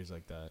a series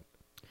like that?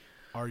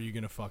 Are you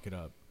gonna fuck it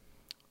up?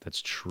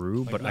 that's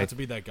true. Like, but not to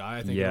be that guy,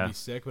 I think yeah. it'd be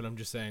sick. But I'm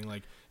just saying,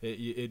 like,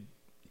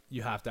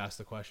 you have to ask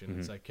the question.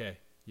 It's like, okay,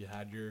 you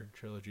had your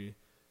trilogy.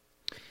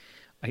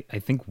 I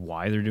think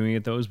why they're doing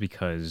it though is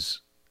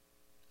because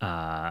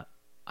I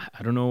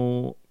don't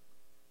know.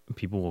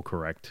 People will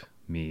correct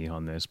me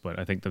on this, but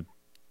I think the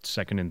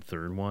second and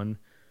third one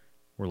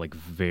were like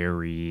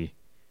very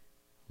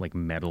like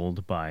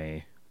meddled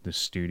by the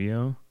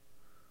studio.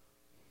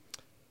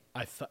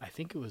 I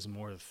think it was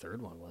more the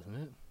third one, wasn't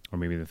it? Or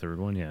maybe the third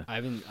one, yeah. I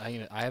haven't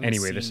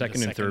Anyway, seen the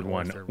second and third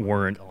one or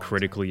weren't in a long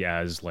critically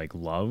as like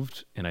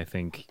loved, and I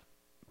think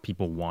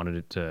people wanted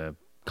it to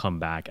come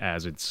back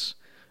as it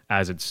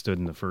stood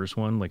in the first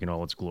one, like in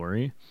all its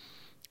glory.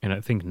 And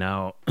I think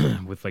now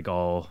with like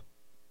all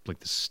like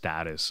the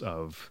status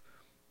of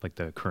like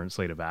the current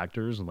slate of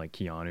actors and like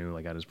Keanu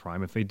like at his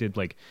prime, if they did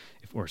like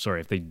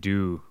if they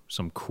do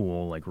some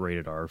cool like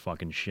rated R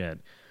fucking shit,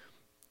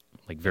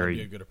 like very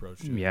That'd be a good approach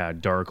too. yeah,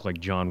 dark like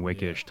John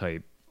Wickish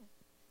type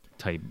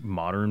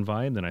modern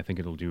vibe, then I think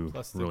it'll do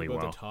Plus, really think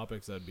about well. the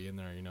topics that'd be in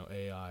there,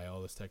 AI,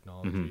 all this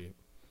technology.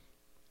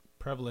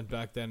 Prevalent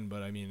back then,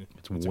 but I mean,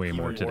 It's way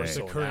more today. It's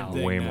a current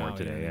thing Way now, more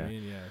today, you know what yeah.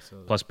 I mean? So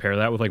Plus, pair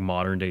that with like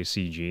modern day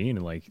CG,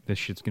 and like this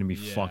shit's gonna be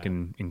Yeah.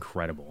 fucking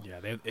incredible. Yeah,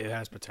 it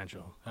has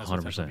potential. It has 100%.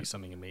 potential to be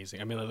something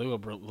amazing. I mean,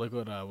 look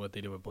what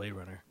they did with Blade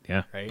Runner.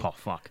 Yeah. Right? Oh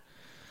fuck.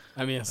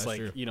 I mean, it's That's like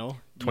true.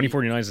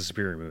 2049 is a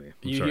superior movie.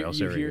 I'm sorry, I'll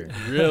say it right here.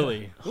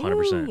 Really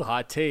 100%. Ooh,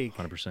 hot take.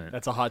 100%.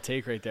 That's a hot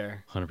take right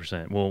there.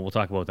 100%. Well, we'll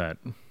talk about that.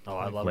 Oh,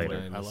 I love Later.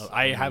 it. Later.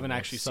 I haven't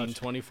actually Such- seen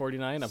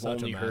 2049. I've such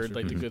a only heard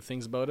like the masterpiece. good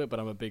things about it, but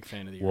I'm a big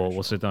fan of the We'll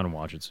original. sit down and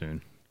watch it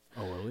soon.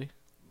 Oh, will we?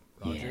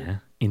 Roger. Yeah.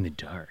 In the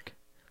dark.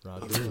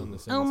 Roger on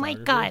the Oh my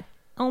cinematography. god.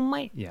 Oh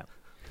my. Yeah.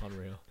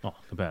 Unreal. Oh,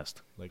 the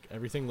best. Like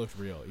everything looks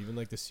real, even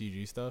like the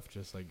CG stuff.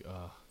 Just like, You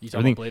talking Everything-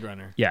 about Blade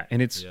Runner? Yeah,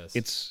 and it's Yes.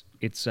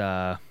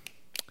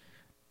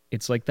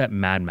 it's like that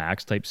Mad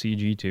Max type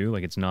CG too.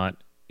 Like it's not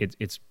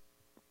it's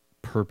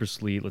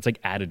purposely it's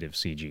like additive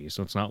CG.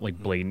 So it's not like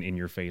blatant in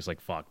your face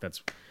like fuck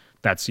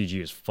that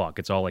CG is fuck.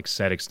 It's all like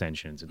set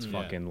extensions. It's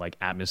Yeah. fucking like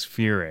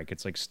atmospheric.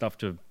 It's like stuff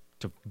to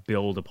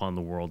build upon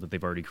the world that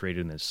they've already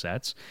created in the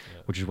sets,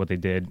 which is what they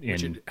did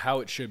in How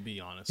it should be,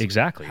 honestly.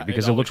 exactly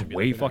because it always looks should be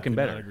way like that. fucking could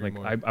not better. agree Like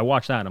more. I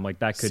watched that and I'm like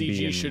that could CG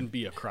be in, shouldn't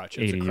be a crutch.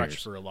 It's a 80 crutch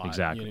years. for a lot.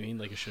 Exactly. You know what I mean?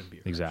 Like it shouldn't be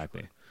a crutch.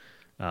 exactly.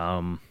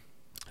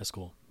 That's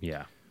cool. Yeah.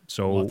 We'll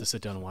So have to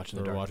sit down and watch in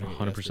the We're dark. watching it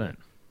 100%.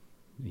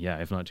 Yeah,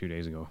 if not 2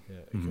 days ago.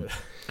 yeah, good.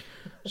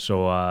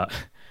 So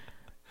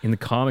in the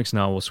comics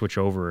now, we'll switch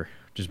over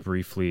just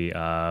briefly.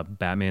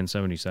 Batman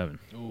 77.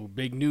 Oh,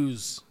 big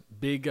news.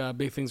 Big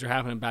things are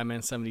happening in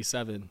Batman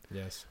 77.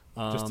 Yes.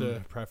 Just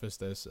to preface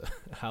this,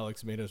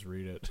 Alex made us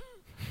read it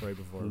right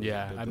before. we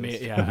Yeah, did I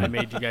this.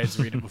 made you guys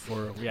read it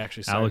before we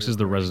actually started. Alex is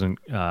the recording.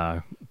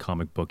 resident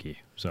comic bookie.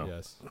 So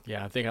Yes.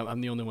 Yeah, I think I'm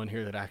the only one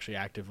here that actually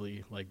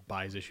actively like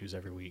buys issues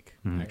every week.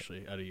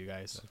 Actually, out of you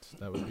guys.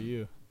 That would be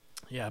you.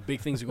 Yeah, big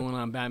things are going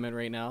on in Batman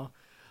right now.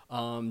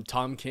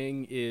 Tom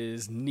King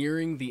is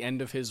nearing the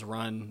end of his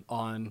run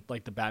on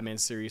like the Batman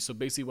series. So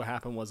basically what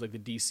happened was like the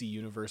DC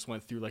universe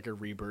went through like a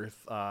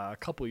rebirth a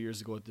couple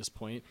years ago at this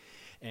point.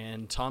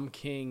 And Tom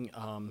King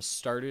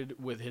started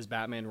with his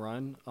Batman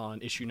run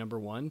on issue number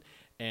 1.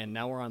 And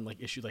now we're on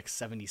like issue like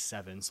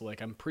 77. So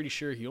like I'm pretty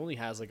sure he only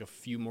has like a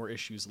few more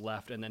issues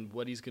left. And then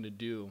what he's going to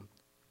do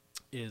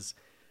is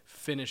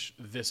finish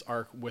this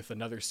arc with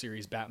another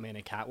series, Batman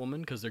and Catwoman,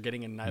 because they're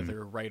getting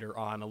another writer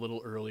on a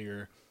little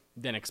earlier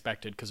than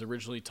expected. Because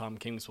originally Tom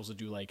King was supposed to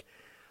do like,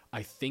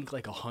 I think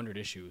like 100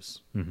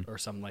 issues or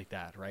something like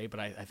that, right? But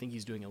I think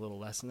he's doing a little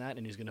less than that,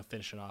 and he's going to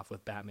finish it off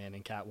with Batman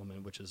and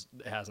Catwoman, which it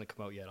hasn't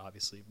come out yet,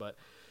 obviously. But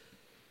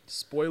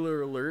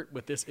spoiler alert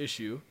with this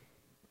issue,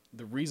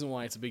 the reason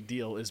why it's a big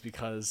deal is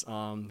because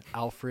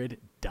Alfred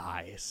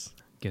dies.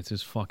 gets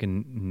his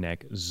fucking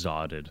neck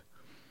zodded.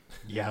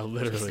 Yeah,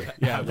 literally.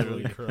 Yeah,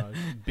 literally. Crushed.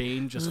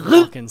 Bane just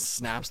fucking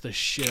snaps the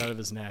shit out of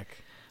his neck.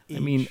 I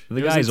mean, the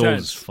It was guy's old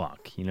intense. as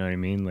fuck. You know what I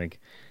mean? Like,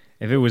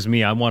 if it was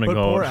me, I want to But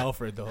go. poor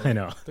Alfred though. I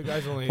know. The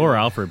guy's only Poor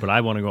Alfred, but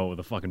I want to go out with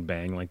a fucking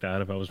bang like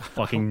that. If I was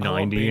fucking I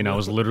want 90 and I Bane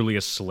was to- literally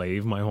a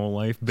slave my whole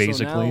life, So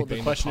basically. now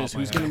the question is,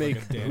 who's gonna make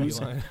who's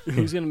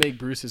who's gonna make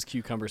Bruce's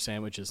cucumber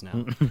sandwiches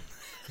now?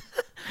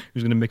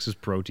 Who's gonna mix his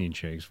protein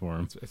shakes for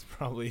him? It's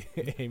probably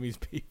Amy's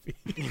pee.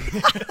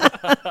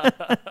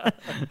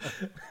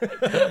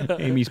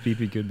 Amy's pee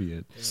could be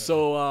it.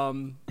 So,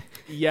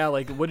 yeah,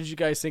 like, what did you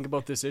guys think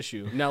about this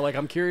issue? Now, like,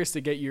 I'm curious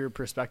to get your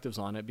perspectives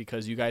on it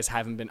because you guys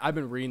haven't been. I've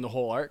been reading the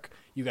whole arc.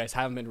 You guys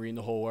haven't been reading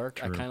the whole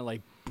arc. I True. kind of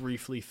like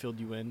briefly filled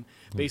you in.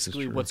 is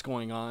Basically, true. what's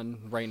going on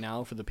right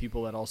now for the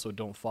people that also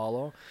don't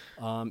follow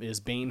is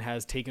Bane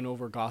has taken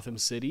over Gotham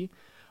City.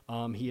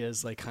 He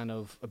has like kind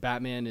of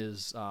Batman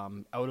is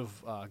out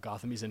of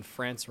Gotham. He's in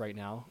France right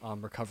now,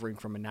 recovering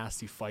from a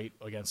nasty fight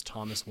against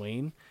Thomas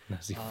Wayne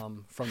Nasty,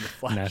 from the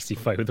Flash. nasty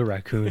fight with a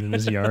raccoon in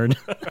his yard.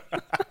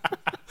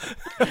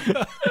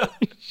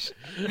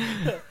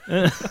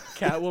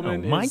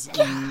 Catwoman Oh my is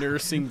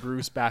nursing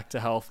Bruce back to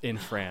health in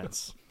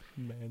France.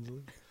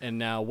 Mansley. And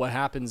now what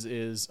happens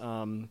is,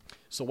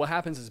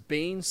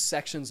 Bane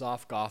sections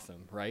off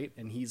Gotham, right?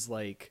 And he's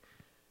like,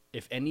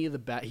 if any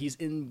of the he's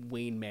in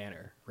Wayne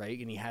Manor, right?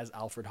 And he has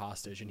Alfred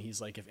hostage, and he's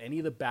like, if any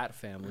of the Bat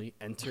family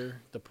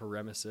enter the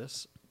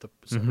premises, the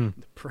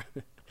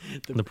parentheses.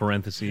 the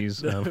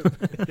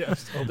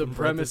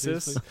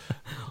premises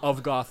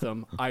of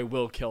Gotham, I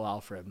will kill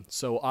Alfred.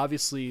 So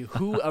obviously,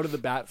 who out of the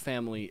Bat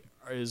family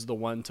is the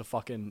one to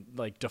fucking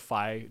like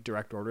defy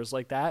direct orders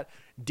like that?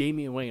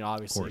 Damian Wayne,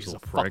 obviously, he's a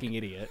fucking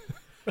idiot.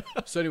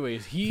 So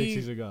anyways, Thinks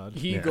he's a god.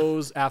 he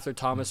goes after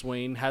Thomas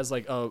Wayne, has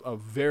like a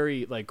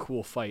very like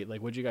cool fight.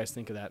 Like, what do you guys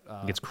think of that?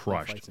 Gets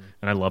crushed.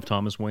 And I love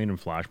Thomas Wayne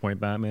and Flashpoint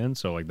Batman,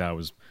 so like that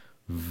was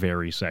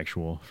very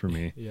sexual for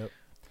me. Yep.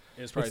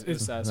 It's probably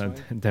satisfying.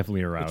 That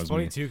definitely aroused me. It's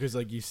funny too because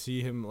like you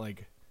see him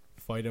like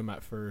fight him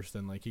at first,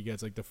 and like he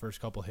gets like the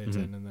first couple hits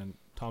in, and then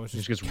Thomas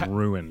just gets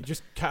ruined.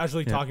 Just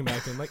casually talking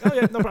back to him like, oh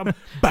yeah, no problem.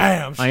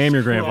 Bam! I am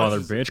your grandfather,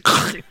 bitch.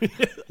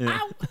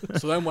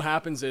 So then what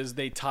happens is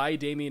they tie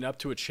Damien up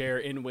to a chair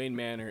in Wayne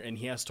Manor, and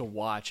he has to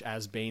watch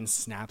as Bane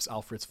snaps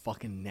Alfred's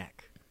fucking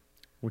neck.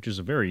 Which is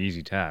a very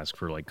easy task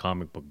for like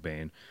comic book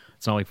Bane.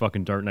 It's not like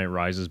fucking Dark Knight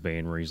Rises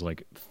Bane where he's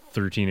like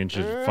 13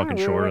 inches fucking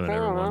shorter than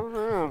everyone.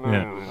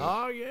 Yeah.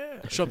 Oh yeah.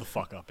 Shut the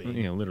fuck up, Bane.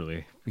 You know,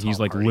 literally. He's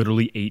like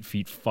literally 8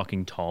 feet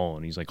fucking tall,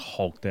 and he's like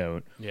hulked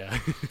out. Yeah.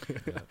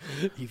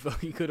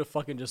 He could have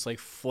fucking just like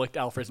flicked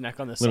Alfred's neck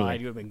on the Literally.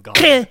 side. You would have been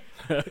gone.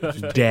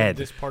 Just Dead.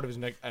 This part of his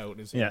neck out, and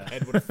his Yeah.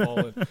 head would have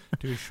fallen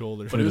to his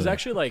shoulders. But it was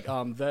actually like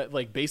that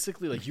like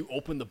basically like you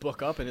open the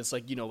book up and it's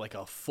like, you know, like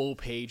a full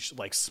page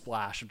like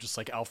splash of just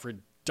like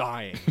Alfred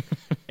dying.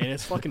 And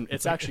it's fucking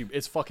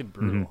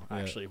brutal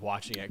actually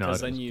watching it,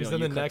 because then because then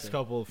the next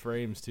couple of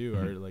frames too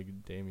are like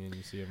Damien,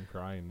 you see him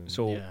crying. And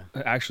So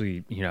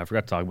actually, you know, I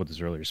forgot to talk about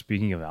this earlier.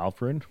 Speaking of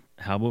Alfred,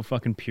 how about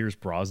fucking Pierce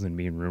Brosnan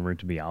being rumored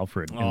to be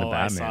Alfred in the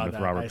Batman with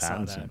Robert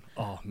Pattinson?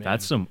 Oh man,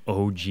 that's some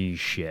OG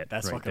shit.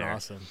 That's right fucking there.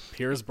 awesome.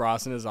 Pierce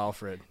Brosnan is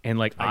Alfred, and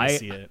like I can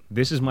see it.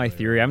 This is my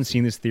theory. I haven't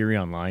seen this theory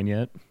online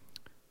yet,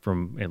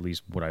 from at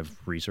least what I've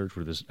researched,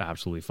 where there's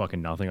absolutely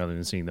fucking nothing other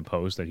than seeing the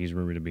post that he's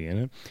rumored to be in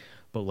it.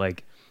 But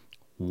like,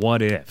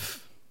 what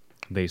if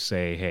they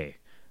say, hey,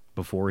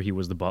 before he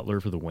was the butler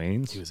for the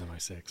Waynes, he was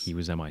MI6. He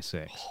was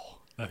MI6. Oh,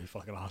 that'd be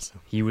fucking awesome.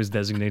 He was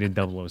designated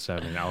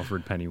 007,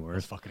 Alfred Pennyworth.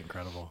 That's fucking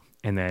incredible.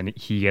 And then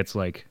he gets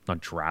like,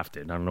 not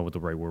drafted, I don't know what the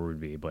right word would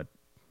be, but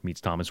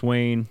meets Thomas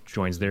Wayne,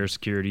 joins their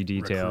security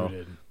detail.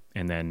 Recruited.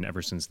 And then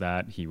ever since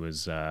that, he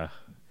was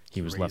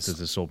left as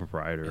the sole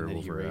proprietor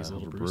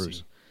over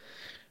Bruce.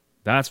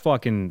 That's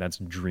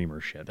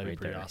dreamer shit. That'd right be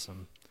pretty there.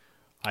 awesome.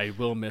 I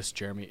will miss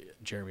Jeremy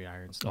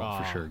Irons.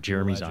 Oh, for sure.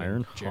 Jeremy's legend.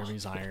 Iron.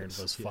 Jeremy's Iron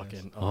was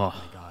fucking. Oh,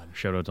 my god.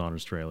 Shout out to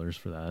Honors Trailers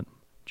for that.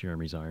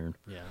 Jeremy's Iron.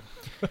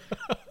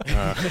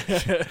 Yeah.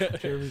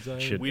 Jeremy's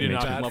Iron. We did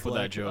not come up with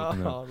that joke.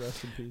 Oh,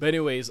 rest in peace. But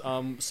anyways,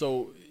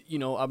 so you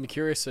know, I'm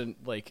curious, and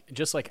like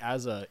just like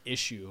as a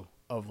issue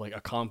of like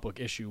a comic book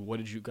issue, what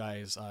did you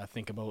guys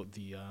think about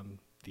the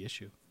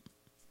issue?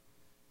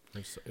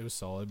 It was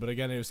solid, but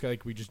again, it was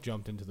like we just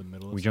jumped into the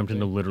middle. We jumped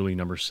into literally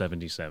number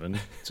 77.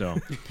 So,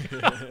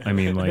 I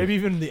mean, like maybe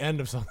even the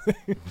end of something.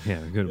 Yeah,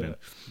 it could have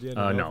been.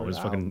 No, it was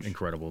fucking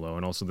incredible though,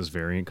 and also this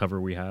variant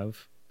cover we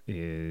have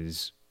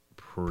is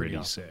pretty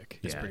awesome. sick.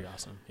 It's pretty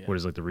awesome. Yeah. What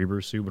is like the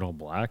Rebirth suit, but all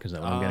black? Is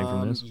that what I'm getting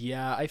from this?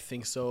 Yeah, I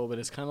think so. But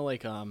it's kind of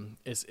like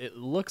it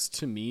looks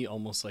to me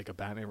almost like a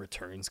Batman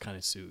Returns kind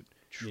of suit.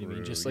 You know what I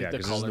mean? Just like the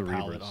 'cause this is color the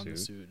palette Rebirth on the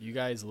suit. You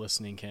guys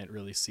listening can't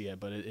really see it,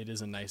 but it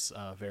is a nice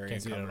variant.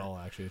 Can't see cover. it at all,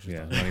 actually. It's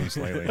just Not even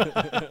slightly.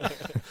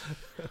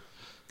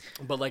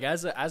 But like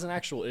as an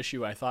actual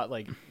issue, I thought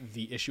like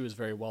the issue is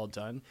very well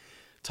done.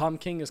 Tom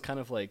King is kind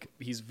of like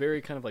he's very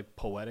kind of like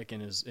poetic in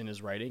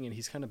his writing, and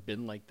he's kind of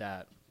been like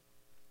that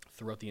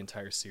throughout the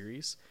entire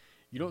series.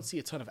 You don't see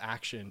a ton of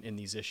action in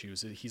these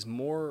issues. He's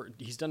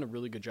done a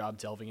really good job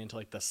delving into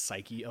like the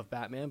psyche of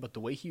Batman, but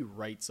the way he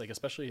writes, like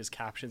especially his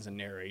captions and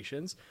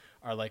narrations,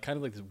 are like kind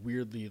of like this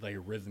weirdly like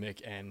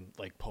rhythmic and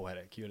like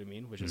poetic. You know what I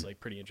mean? Which is like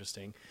pretty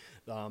interesting.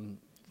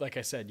 Like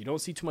I said, you don't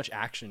see too much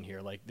action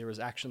here. Like there was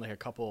action like a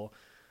couple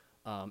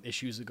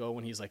issues ago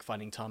when he's like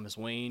fighting Thomas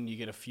Wayne. You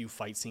get a few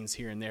fight scenes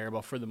here and there,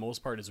 but for the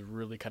most part, it's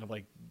really kind of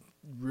like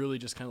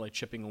just kind of like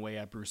chipping away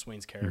at Bruce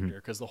Wayne's character,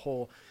 because the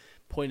whole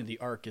point of the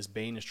arc is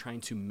Bane is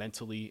trying to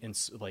mentally and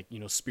like, you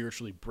know,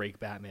 spiritually break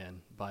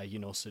Batman by, you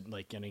know,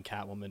 like getting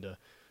Catwoman to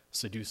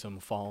seduce him,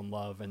 fall in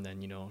love, and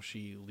then, you know,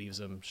 she leaves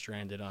him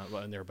stranded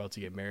and they're about to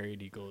get married.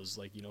 He goes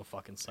like, you know,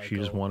 fucking psycho. She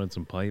just wanted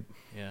some pipe.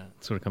 Yeah,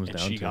 that's what it comes down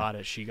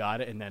to. She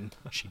got it, and then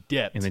she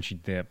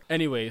dipped.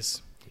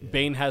 Anyways,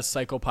 Bane has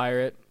Psycho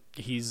Pirate.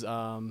 He's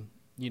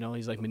you know,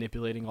 he's like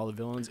manipulating all the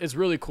villains. It's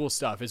really cool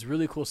stuff. It's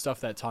really cool stuff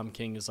that Tom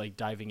King is like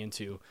diving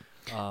into.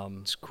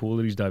 It's cool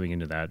that he's diving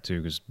into that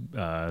too, because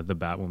the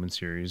Batwoman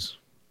series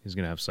is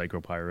gonna have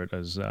Psycho Pirate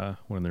as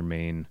one of their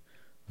main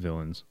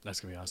villains. That's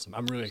gonna be awesome.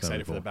 I'm really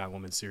excited for the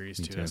Batwoman series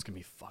too. That's gonna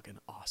be fucking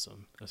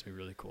awesome. That's gonna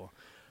be really cool.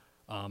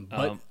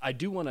 But I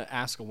do want to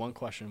ask one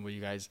question with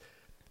you guys.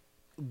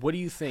 What do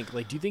you think?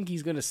 Like, do you think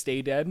he's gonna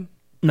stay dead?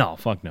 No,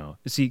 fuck no.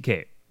 See,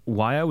 okay,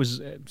 why I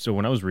was so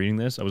when I was reading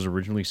this, I was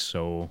originally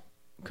so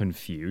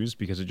confused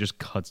because it just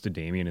cuts to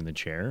Damien in the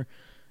chair,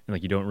 and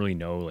like you don't really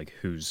know like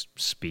who's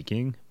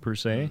speaking per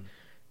se.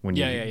 When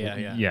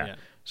Yeah.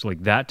 So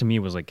like that to me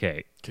was like,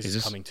 okay, Because is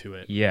he's this coming to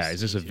it. yeah, It's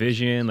is this a easy.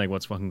 vision? Like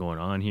what's fucking going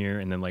on here?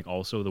 And then like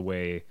also the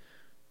way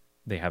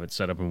they have it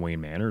set up in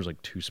Wayne Manor is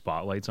like 2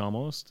 spotlights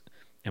almost.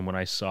 And when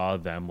I saw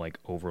them like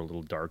over a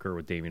little darker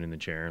with Damien in the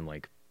chair and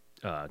like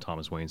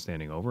Thomas Wayne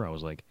standing over, I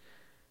was like,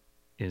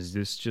 is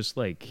this just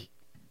like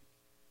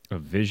a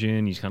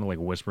vision? He's kind of like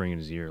whispering in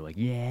his ear, like,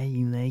 yeah,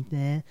 you like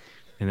that?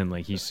 And then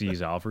like he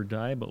sees Alfred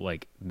die, but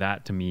like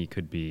that to me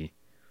could be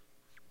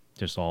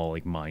just all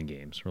like mind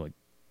games or like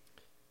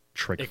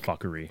trick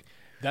fuckery.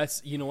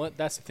 That's you know what?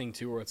 That's the thing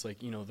too, where it's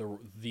like, you know,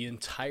 the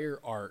entire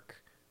arc,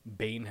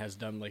 Bane has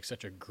done like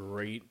such a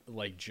great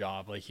like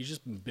job. Like he's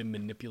just been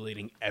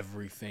manipulating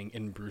everything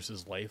in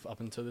Bruce's life up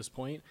until this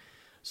point.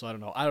 So I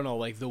don't know.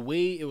 Like the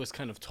way it was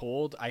kind of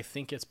told, I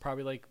think it's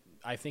probably like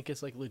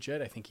it's like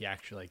legit. I think he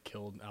actually like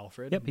killed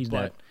Alfred. Yep, he's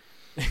but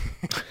dead.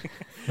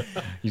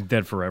 He's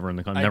dead forever in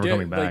the never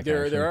coming back. Like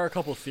there actually. are a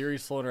couple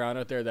theories floating around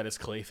out there that it's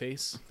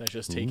Clayface that's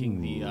just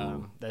taking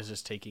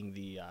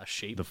the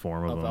shape, The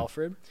form of him.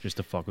 Alfred. Just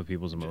to fuck with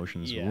people's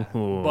emotions. Yeah,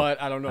 Ooh,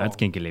 but I don't know. That's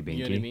kinkily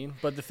You know what I binky. mean?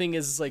 But the thing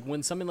is like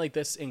when something like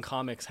this in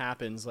comics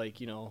happens, like,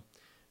 you know,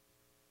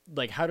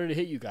 like how did it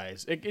hit you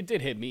guys? It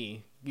did hit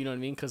me. You know what I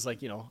mean? Because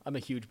like, you know, I'm a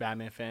huge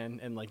Batman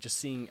fan, and like just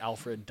seeing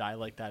Alfred die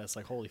like that, it's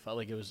like holy fuck!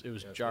 Like it was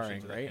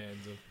jarring, right?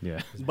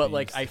 Yeah. But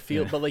like I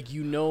feel, but like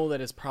you know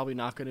that it's probably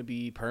not going to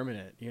be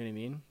permanent. You know what I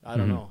mean? I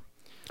don't know.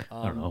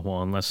 I don't know.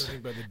 Well, unless Think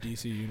about the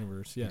DC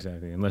universe. Yeah.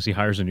 exactly, unless he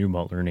hires a new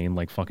butler named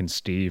like fucking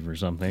Steve or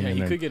something. Yeah, and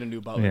he then, could get a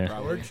new butler. Yeah.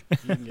 Probably.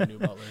 You can get a new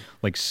butler.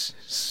 like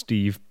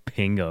Steve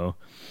Pingo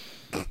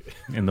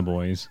and the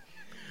boys.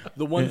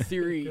 The one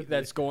theory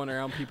that's going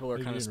around, people are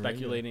Maybe kind of in Ringo.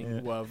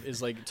 speculating of,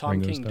 is like Tom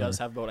Ringo King does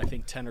Starr. have about I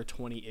think 10 or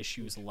 20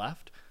 issues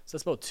left. So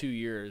that's about 2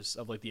 years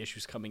of like the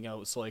issues coming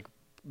out. So like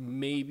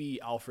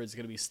maybe Alfred's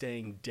gonna be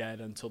staying dead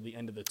until the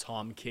end of the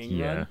Tom King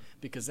Yeah. run,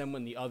 because then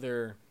when the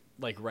other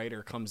like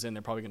writer comes in,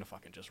 they're probably gonna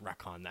fucking just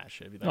retcon that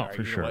shit. Be like, Oh, "All right,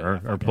 for you know sure. what? Or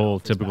Fucking pull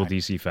Alfred's typical back."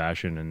 DC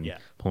fashion and Yeah.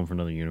 pull him from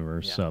another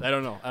universe. Yeah. So I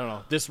don't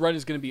know. This run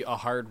is going to be a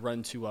hard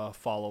run to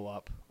follow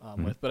up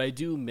with, but I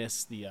do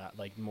miss the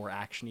like more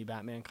actiony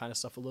Batman kind of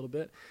stuff a little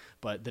bit.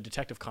 But the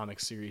Detective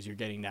Comics series, you're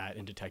getting that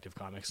in Detective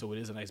Comics, so it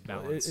is a nice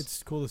balance.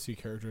 It's cool to see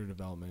character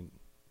development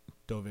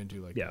dove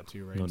into like Yeah, that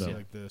too, right? no See doubt.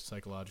 like the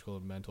psychological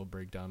and mental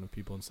breakdown of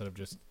people instead of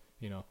just,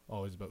 you know,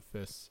 always about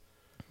fists,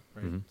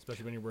 right? Mhm.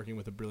 Especially when you're working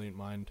with a brilliant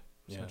mind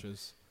Yeah. such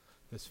as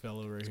this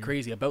fellow right It's here.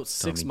 crazy. About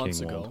 6 Tommy months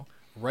King ago, Wald.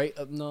 right?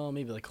 No,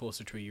 maybe like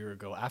closer to a year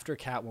ago. After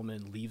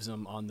Catwoman leaves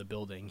him on the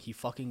building, he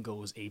fucking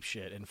goes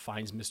apeshit and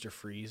finds Mr.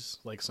 Freeze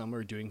like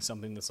somewhere doing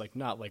something that's like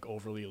not like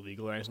overly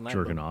illegal or anything like that,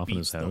 Jerking but off in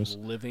his beats house.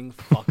 the living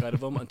fuck out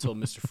of him until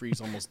Mr. Freeze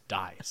almost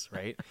dies,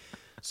 right?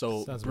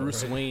 So Sounds about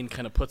Bruce right. Wayne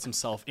kind of puts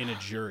himself in a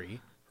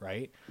jury,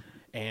 right?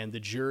 And the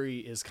jury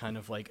is kind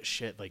of like,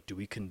 shit, like, do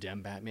we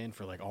condemn Batman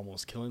for like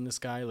almost killing this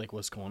guy? Like,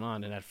 what's going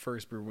on? And at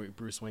first,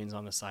 Bruce Wayne's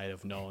on the side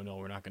of no,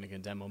 we're not going to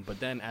condemn him. But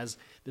then as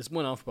this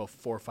went on for about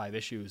 4 or 5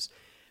 issues,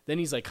 then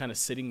he's like kind of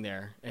sitting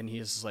there and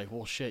he's just like,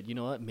 well, shit, you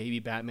know what? Maybe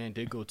Batman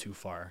did go too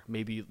far.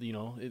 Maybe, you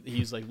know,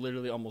 he's like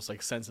literally almost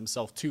like sends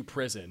himself to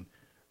prison,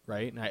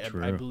 right? And I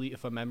True. believe,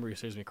 if my memory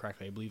serves me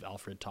correctly, I believe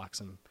Alfred talks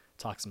him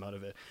out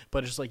of it.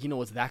 But it's just like, you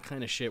know, it's that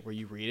kind of shit where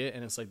you read it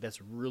and it's like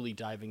that's really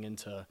diving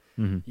into,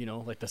 you know,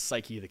 like the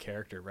psyche of the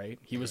character, right?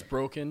 He was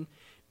broken,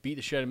 beat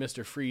the shit out of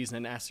Mr. Freeze,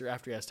 and then after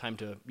he has time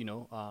to, you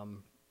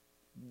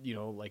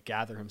know, like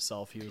gather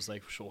himself, he was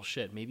like, well,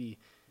 shit, maybe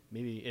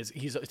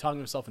he's talking to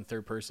himself in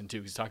third person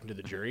too. He's talking to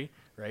the jury,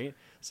 right?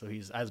 So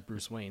he's as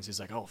Bruce Wayne. So he's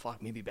like, oh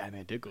fuck, maybe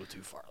Batman did go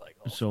too far. Like,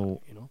 oh, So-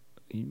 fuck, you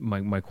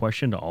know, my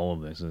question to all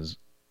of this is: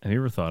 have you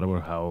ever thought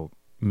about how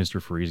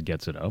Mr. Freeze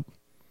gets it up?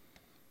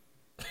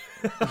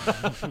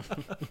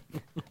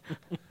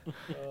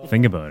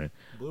 Think about it.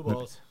 Blue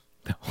balls.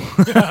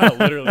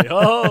 literally.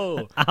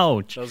 Oh,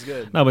 Ouch. that was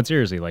good. No, but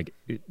seriously, like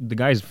the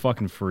guy's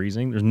fucking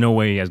freezing. There's no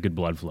way he has good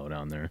blood flow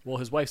down there. Well,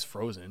 his wife's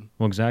frozen,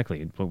 Well,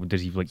 exactly. But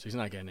does he like? so he's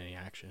not getting any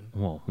action.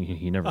 Well,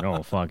 you never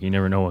know. Fuck, you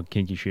never know what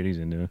kinky shit he's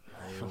into.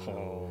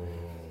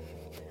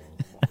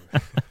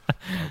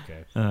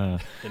 Okay.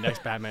 The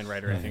next Batman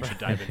writer, I think, should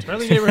dive into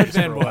Friendly this neighborhood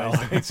for a while.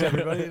 fanboys. Thanks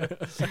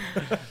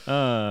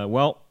everybody.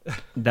 Well,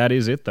 that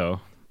is it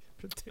though.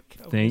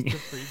 Thank.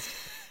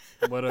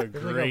 What a like a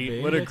great,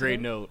 baby what a or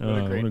great something? note.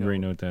 What a great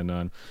note to end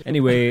on.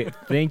 Anyway,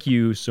 thank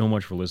you so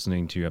much for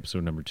listening to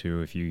episode number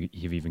 2. If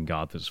you've even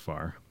got this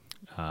far,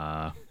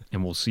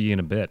 and we'll see you in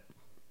a bit.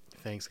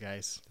 Thanks,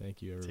 guys.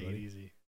 Thank you Take it everybody. easy.